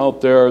enemy out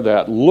there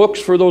that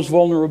looks for those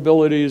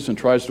vulnerabilities and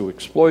tries to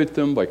exploit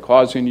them by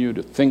causing you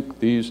to think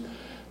these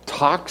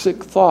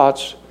toxic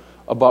thoughts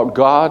about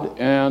God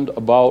and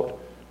about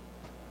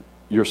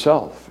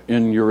yourself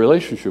in your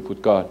relationship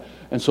with God.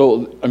 And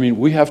so, I mean,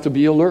 we have to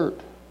be alert.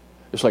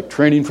 It's like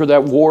training for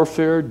that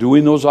warfare,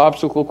 doing those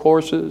obstacle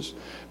courses,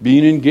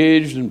 being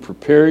engaged and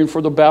preparing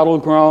for the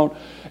battleground.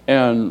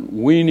 And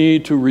we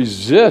need to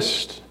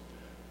resist.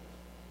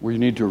 We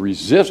need to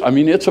resist. I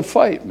mean, it's a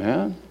fight,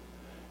 man.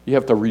 You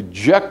have to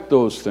reject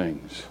those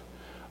things.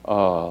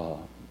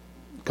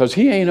 Because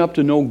he ain't up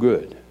to no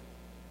good.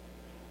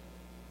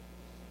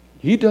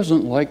 He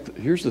doesn't like,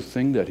 here's the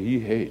thing that he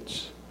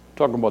hates. I'm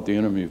talking about the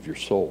enemy of your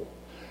soul.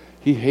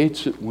 He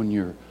hates it when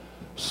your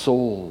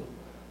soul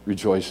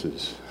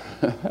rejoices.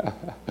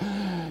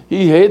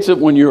 He hates it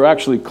when you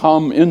actually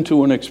come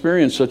into an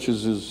experience such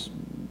as is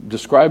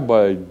described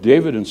by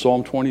David in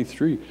Psalm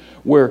 23,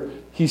 where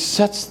he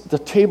sets the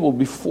table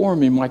before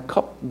me, my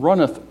cup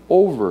runneth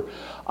over.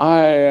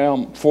 I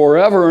am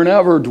forever and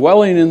ever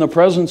dwelling in the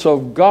presence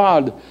of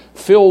God,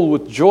 filled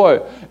with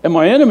joy. And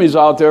my enemy's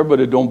out there,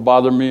 but it don't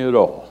bother me at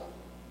all.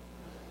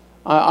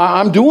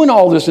 I'm doing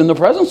all this in the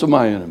presence of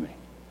my enemy.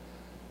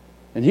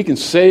 And he can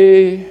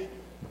say,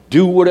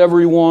 do whatever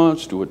he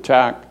wants, to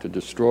attack, to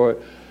destroy,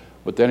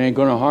 but that ain't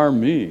going to harm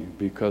me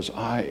because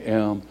I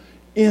am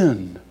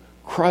in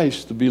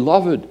Christ, the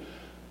beloved,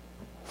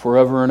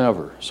 forever and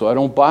ever. So I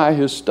don't buy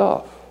his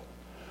stuff.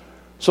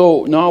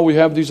 So now we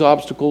have these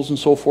obstacles and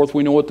so forth.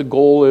 We know what the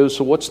goal is.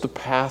 So what's the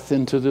path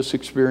into this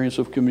experience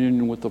of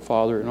communion with the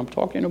Father? And I'm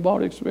talking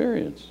about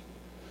experience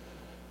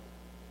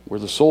where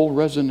the soul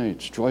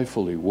resonates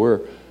joyfully,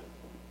 where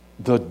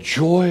the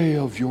joy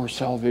of your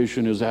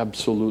salvation is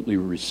absolutely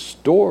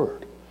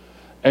restored.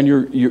 And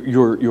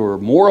you're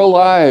more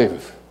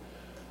alive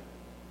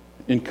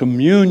in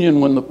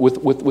communion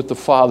with the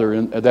Father.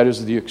 And that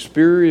is the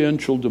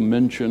experiential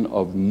dimension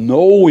of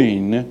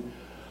knowing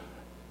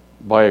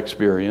by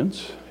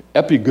experience,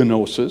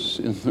 epignosis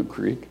in the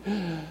Greek,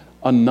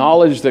 a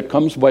knowledge that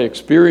comes by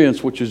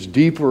experience, which is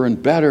deeper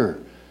and better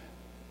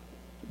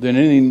than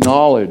any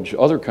knowledge,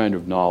 other kind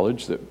of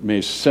knowledge that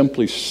may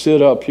simply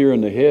sit up here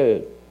in the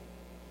head.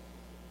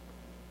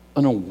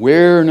 An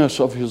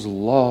awareness of his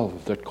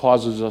love that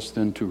causes us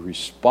then to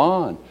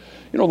respond.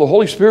 You know, the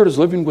Holy Spirit is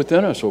living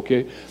within us,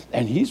 okay?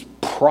 And he's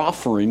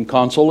proffering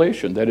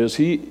consolation. That is,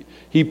 he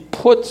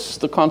puts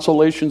the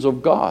consolations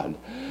of God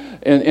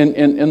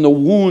and the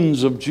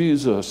wounds of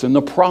Jesus and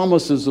the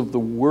promises of the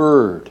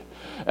Word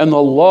and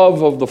the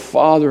love of the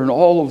Father, and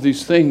all of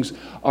these things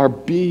are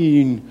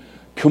being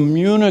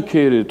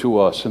communicated to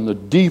us in the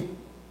deep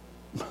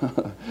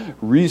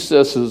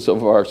recesses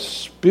of our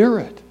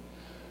spirit.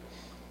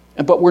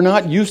 But we're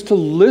not used to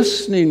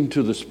listening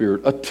to the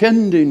Spirit,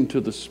 attending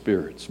to the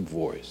Spirit's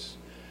voice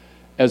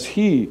as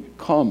he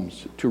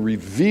comes to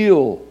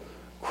reveal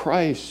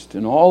Christ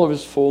in all of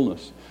his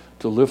fullness,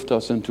 to lift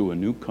us into a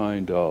new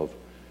kind of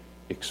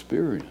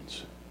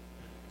experience,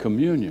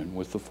 communion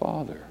with the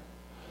Father.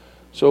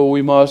 So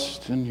we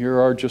must, and here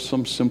are just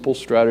some simple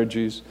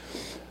strategies,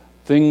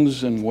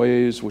 things and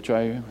ways which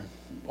I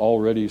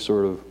already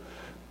sort of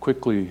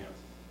quickly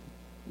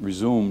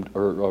resumed,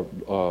 or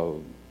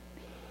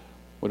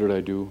what did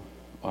I do?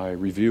 I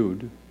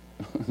reviewed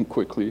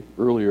quickly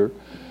earlier.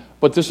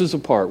 But this is the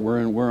part.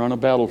 We're on a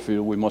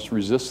battlefield. We must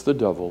resist the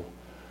devil.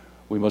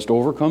 We must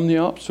overcome the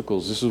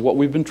obstacles. This is what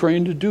we've been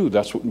trained to do.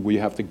 That's what we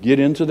have to get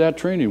into, that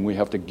training. We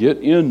have to get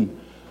in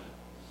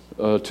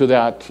to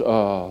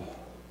that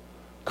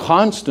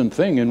constant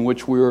thing in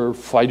which we're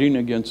fighting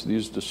against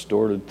these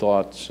distorted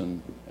thoughts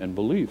and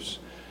beliefs.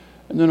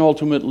 And then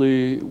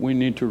ultimately, we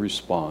need to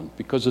respond,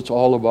 because it's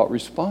all about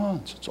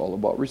response. It's all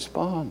about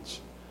response.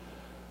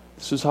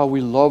 This is how we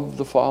love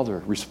the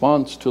Father.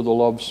 Response to the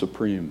love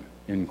supreme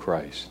in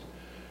Christ.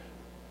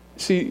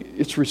 See,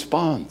 it's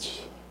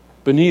response.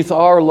 Beneath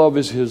our love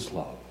is His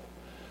love.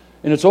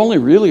 And it's only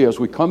really as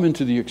we come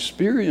into the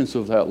experience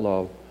of that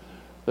love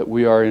that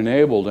we are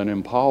enabled and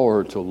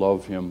empowered to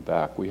love Him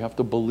back. We have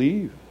to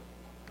believe.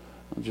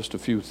 Just a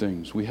few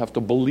things. We have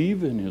to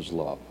believe in His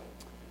love.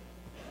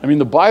 I mean,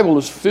 the Bible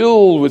is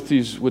filled with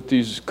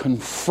these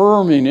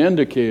confirming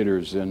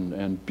indicators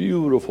and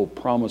beautiful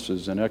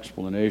promises and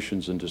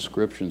explanations and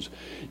descriptions,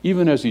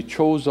 even as He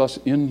chose us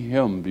in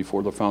Him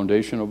before the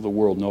foundation of the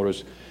world.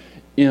 Notice,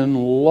 in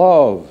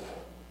love.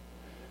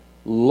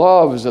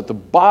 Love is at the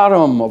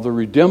bottom of the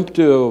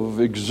redemptive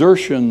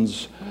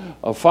exertions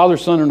of Father,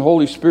 Son, and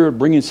Holy Spirit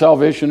bringing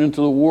salvation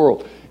into the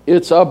world.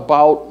 It's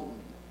about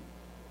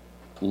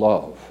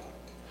love.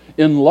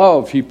 In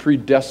love, He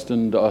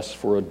predestined us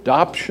for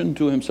adoption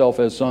to Himself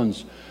as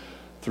sons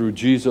through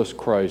Jesus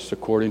Christ,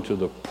 according to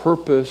the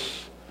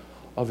purpose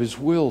of His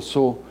will.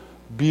 So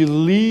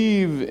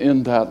believe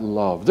in that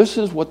love. This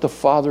is what the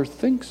Father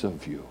thinks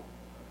of you.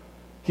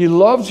 He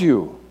loves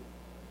you.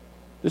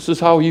 This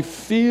is how He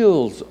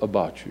feels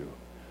about you.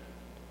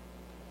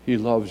 He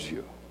loves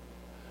you.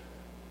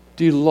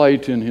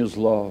 Delight in His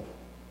love.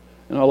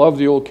 And I love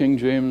the old King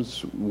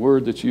James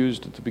word that's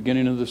used at the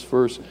beginning of this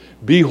verse.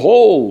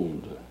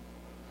 Behold.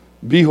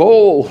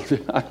 Behold.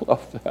 I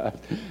love that.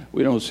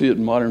 We don't see it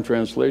in modern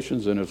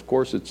translations, and of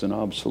course it's an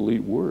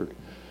obsolete word.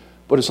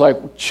 But it's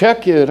like,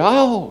 check it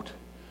out.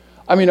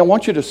 I mean, I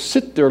want you to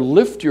sit there,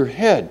 lift your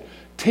head,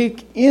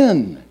 take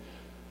in.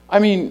 I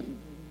mean,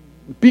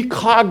 be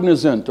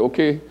cognizant,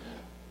 okay?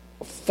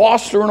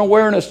 Foster an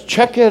awareness.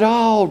 Check it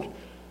out.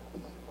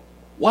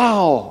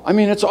 Wow. I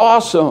mean, it's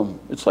awesome.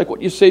 It's like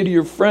what you say to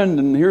your friend,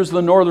 and here's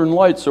the northern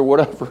lights or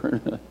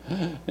whatever.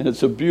 And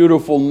it's a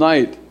beautiful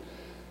night.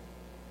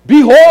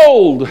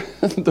 Behold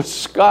the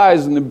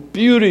skies and the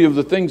beauty of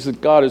the things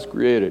that God has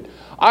created.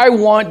 I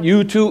want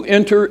you to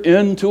enter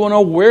into an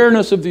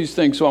awareness of these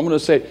things. So I'm going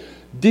to say,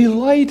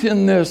 delight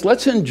in this.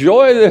 Let's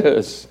enjoy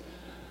this.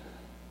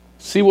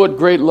 See what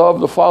great love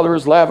the Father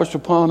has lavished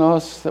upon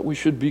us, that we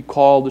should be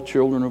called the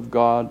children of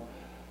God.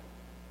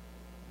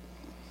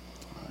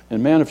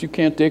 And man, if you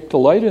can't take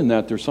delight in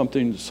that, there's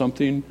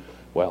something,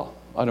 well,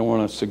 I don't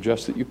want to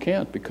suggest that you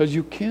can't, because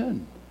you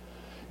can.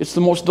 It's the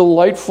most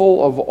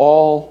delightful of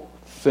all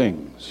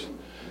things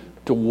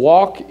to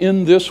walk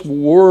in this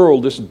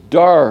world, this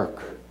dark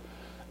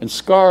and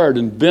scarred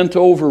and bent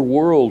over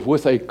world,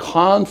 with a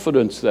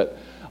confidence that,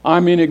 I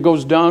mean, it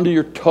goes down to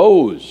your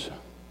toes.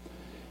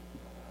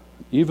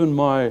 Even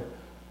my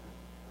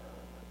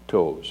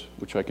toes,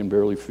 which I can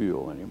barely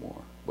feel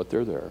anymore, but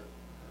they're there.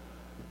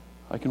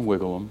 I can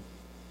wiggle them.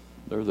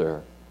 They're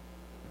there.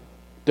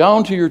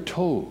 Down to your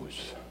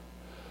toes.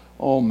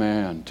 Oh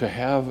man, to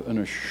have an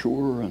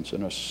assurance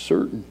and a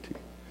certainty.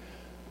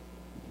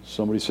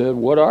 Somebody said,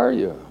 what are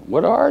you?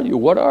 What are you?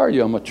 What are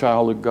you? I'm a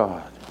child of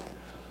God.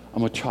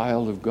 I'm a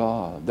child of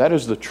God. That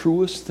is the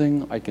truest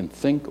thing I can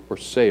think or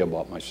say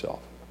about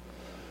myself.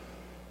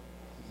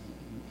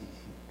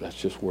 That's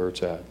just where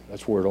it's at.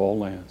 That's where it all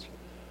lands.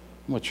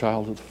 I'm a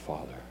child of the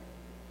Father.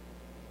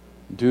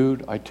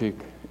 Dude, I take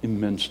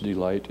immense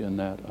delight in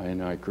that,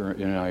 and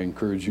I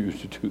encourage you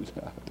to do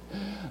that.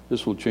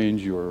 This will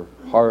change your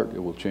heart. It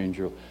will change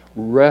your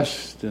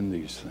rest in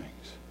these things.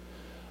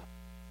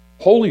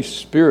 Holy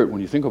Spirit,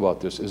 when you think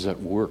about this, is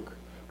at work,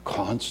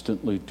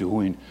 constantly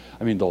doing.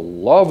 I mean, the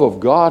love of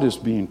God is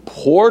being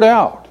poured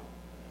out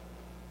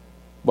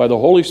by the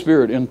Holy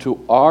Spirit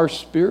into our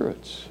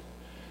spirits.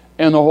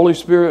 And the Holy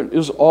Spirit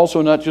is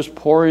also not just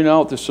pouring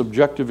out the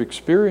subjective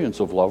experience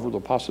of love, or the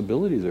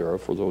possibility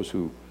thereof for those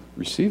who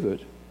receive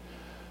it,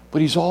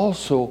 but He's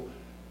also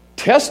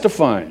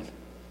testifying.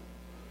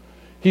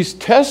 He's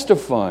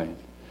testifying.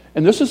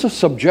 And this is a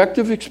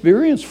subjective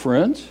experience,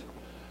 friends.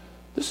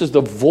 This is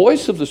the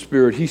voice of the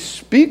Spirit. He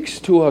speaks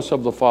to us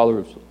of the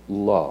Father's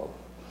love.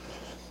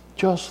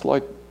 Just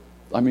like,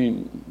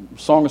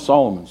 Song of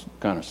Solomon's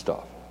kind of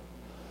stuff.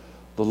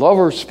 The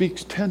lover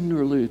speaks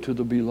tenderly to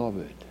the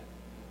beloved,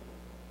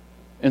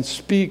 and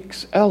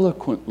speaks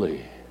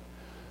eloquently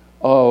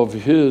of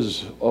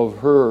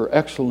her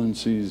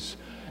excellencies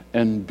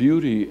and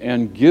beauty,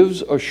 and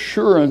gives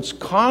assurance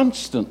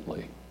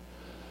constantly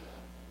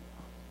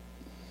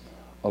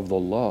of the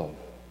love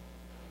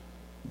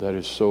that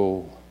is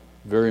so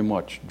very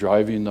much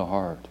driving the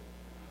heart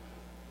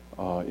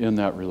in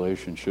that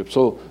relationship.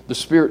 So the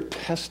Spirit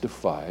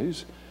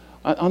testifies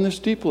on this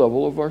deep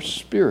level of our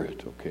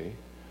spirit, okay?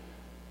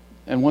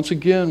 And once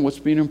again, what's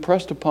being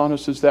impressed upon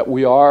us is that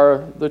we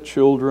are the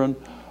children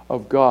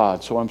of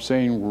God. So I'm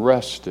saying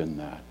rest in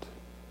that.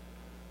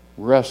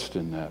 Rest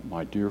in that,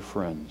 my dear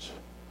friends.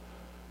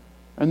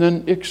 And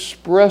then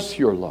express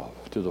your love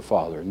to the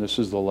Father. And this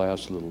is the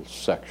last little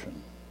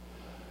section.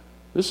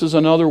 This is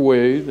another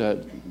way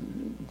that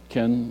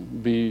can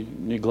be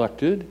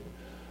neglected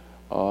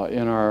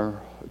in our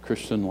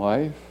Christian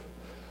life.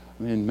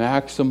 I mean,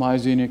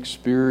 maximizing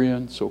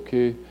experience,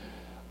 okay?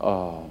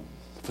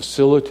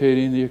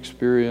 Facilitating the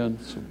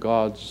experience of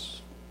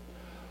God's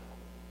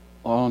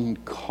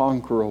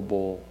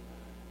unconquerable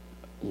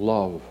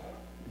love,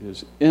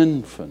 His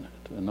infinite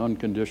and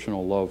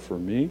unconditional love for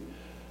me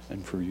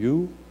and for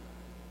you.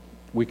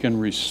 We can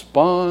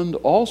respond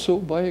also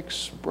by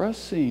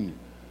expressing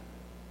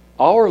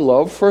our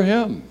love for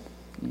Him.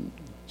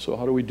 So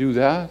how do we do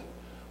that?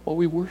 Well,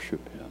 we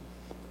worship Him.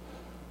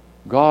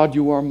 God,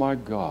 you are my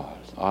God.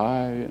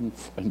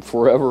 And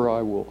forever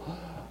I will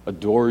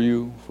adore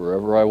you.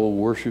 Forever I will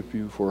worship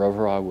you.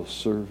 Forever I will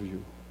serve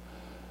you.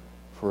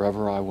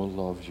 Forever I will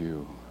love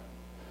you.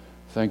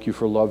 Thank you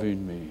for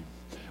loving me.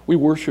 We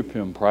worship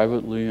Him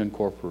privately and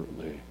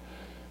corporately.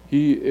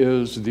 He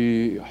is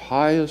the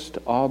highest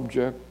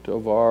object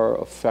of our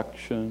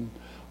affection,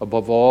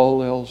 above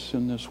all else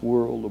in this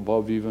world,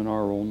 above even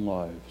our own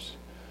lives,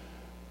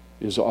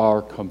 is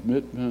our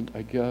commitment,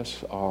 I guess,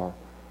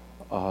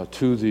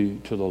 to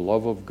the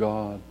love of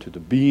God, to the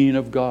being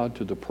of God,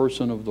 to the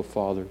person of the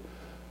Father.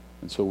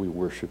 And so we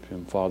worship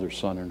Him, Father,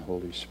 Son, and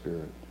Holy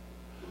Spirit.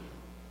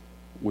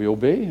 We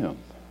obey Him.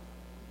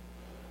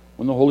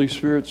 When the Holy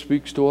Spirit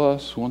speaks to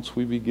us, once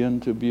we begin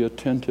to be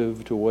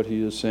attentive to what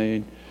He is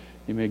saying,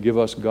 He may give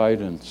us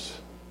guidance,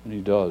 and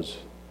He does,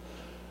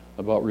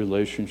 about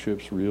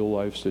relationships, real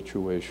life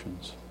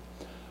situations.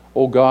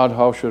 Oh God,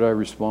 how should I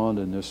respond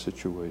in this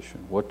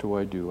situation? What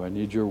do? I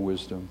need your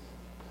wisdom.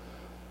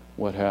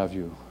 What have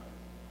you?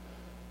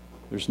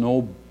 There's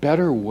no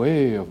better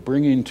way of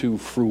bringing to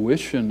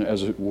fruition,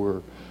 as it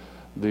were,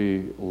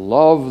 the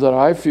love that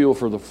I feel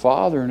for the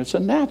Father, and it's a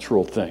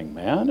natural thing,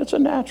 man. It's a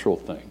natural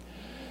thing.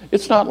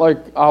 It's not like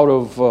out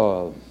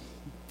of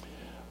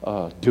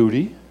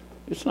duty.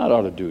 It's not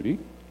out of duty.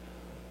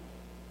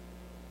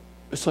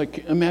 It's like,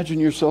 imagine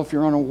yourself,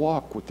 you're on a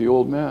walk with the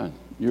old man,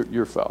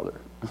 your Father,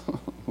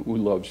 who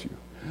loves you,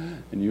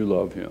 and you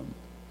love Him.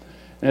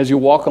 And as you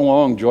walk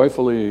along,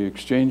 joyfully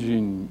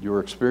exchanging your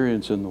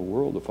experience in the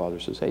world, the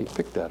Father says, hey,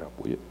 pick that up,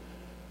 will you?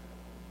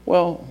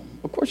 Well,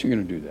 of course you're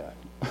going to do that.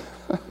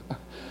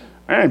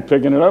 I ain't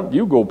picking it up,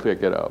 you go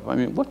pick it up. I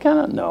mean, what kind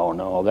of,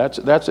 no,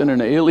 that's in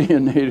an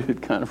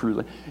alienated kind of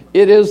religion.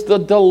 It is the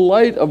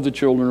delight of the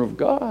children of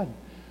God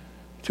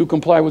to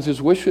comply with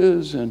His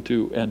wishes and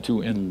to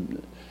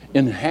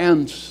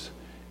enhance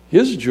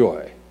His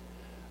joy.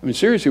 I mean,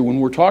 seriously,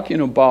 when we're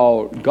talking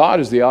about God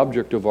as the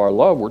object of our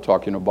love, we're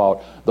talking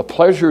about the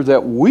pleasure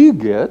that we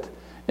get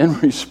in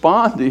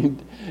responding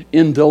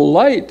in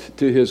delight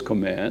to His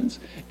commands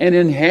and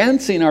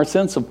enhancing our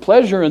sense of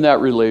pleasure in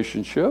that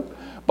relationship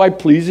by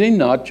pleasing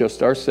not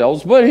just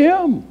ourselves, but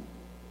Him.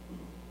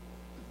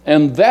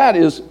 And that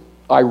is,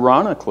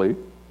 ironically,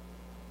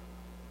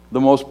 the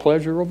most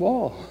pleasure of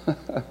all.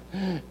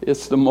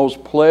 It's the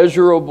most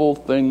pleasurable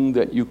thing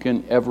that you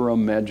can ever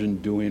imagine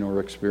doing or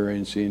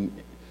experiencing.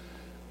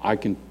 I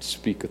can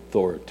speak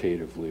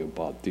authoritatively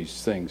about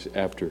these things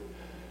after,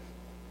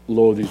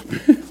 these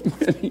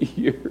many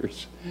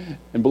years.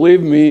 And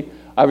believe me,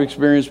 I've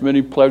experienced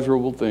many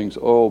pleasurable things.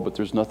 Oh, but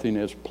there's nothing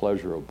as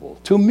pleasurable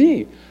to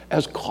me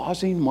as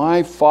causing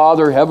my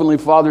Father, Heavenly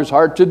Father's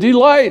heart to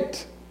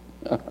delight.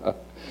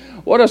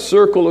 What a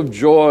circle of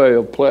joy,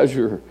 of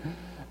pleasure,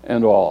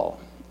 and all.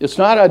 It's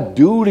not a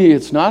duty.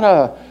 It's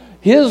not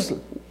His,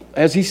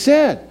 as He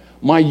said,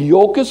 my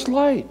yoke is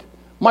light.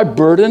 My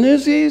burden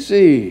is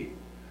easy.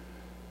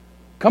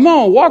 Come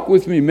on, walk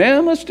with me,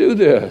 man. Let's do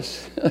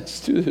this. Let's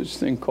do this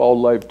thing called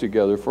life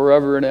together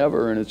forever and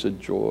ever. And it's a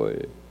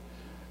joy.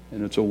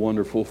 And it's a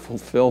wonderful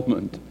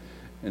fulfillment.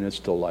 And it's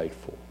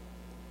delightful.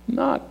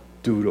 Not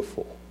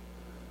dutiful.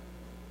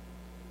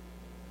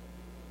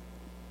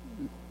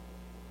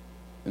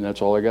 And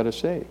that's all I got to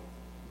say.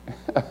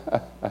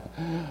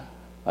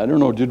 I don't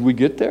know, did we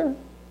get there?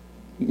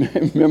 You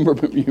remember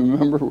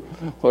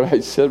what I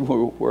said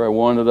where I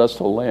wanted us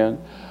to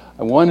land?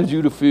 I wanted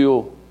you to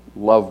feel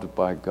loved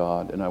by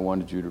God, and I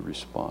wanted you to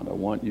respond. I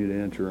want you to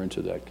enter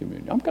into that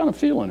communion. I'm kind of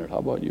feeling it. How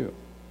about you?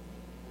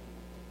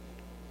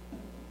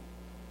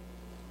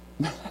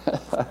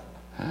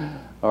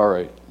 All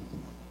right.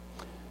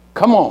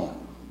 Come on.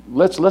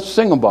 Let's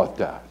sing about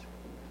that.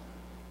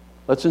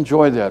 Let's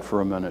enjoy that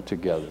for a minute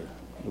together.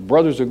 The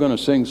brothers are going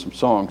to sing some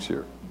songs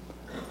here.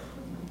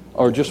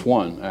 Or just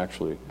one,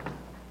 actually.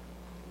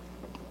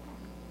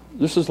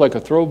 This is like a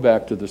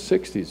throwback to the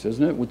 60s,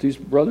 isn't it, with these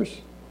brothers?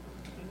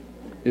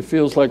 It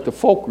feels like the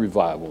folk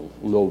revival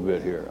a little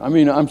bit here. I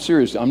mean, I'm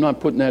serious. I'm not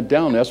putting that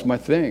down. That's my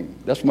thing.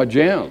 That's my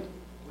jam.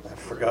 I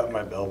forgot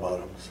my bell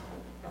bottoms.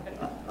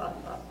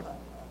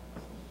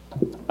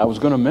 I was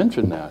going to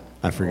mention that.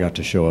 I forgot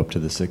to show up to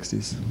the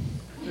 60s.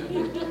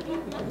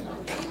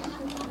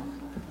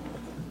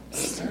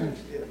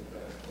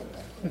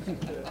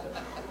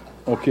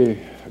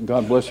 Okay,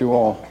 God bless you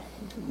all.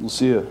 We'll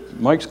see you.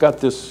 Mike's got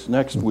this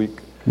next week.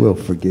 We'll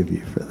forgive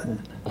you for that.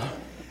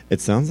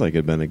 It sounds like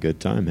it'd been a good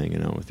time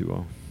hanging out with you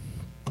all.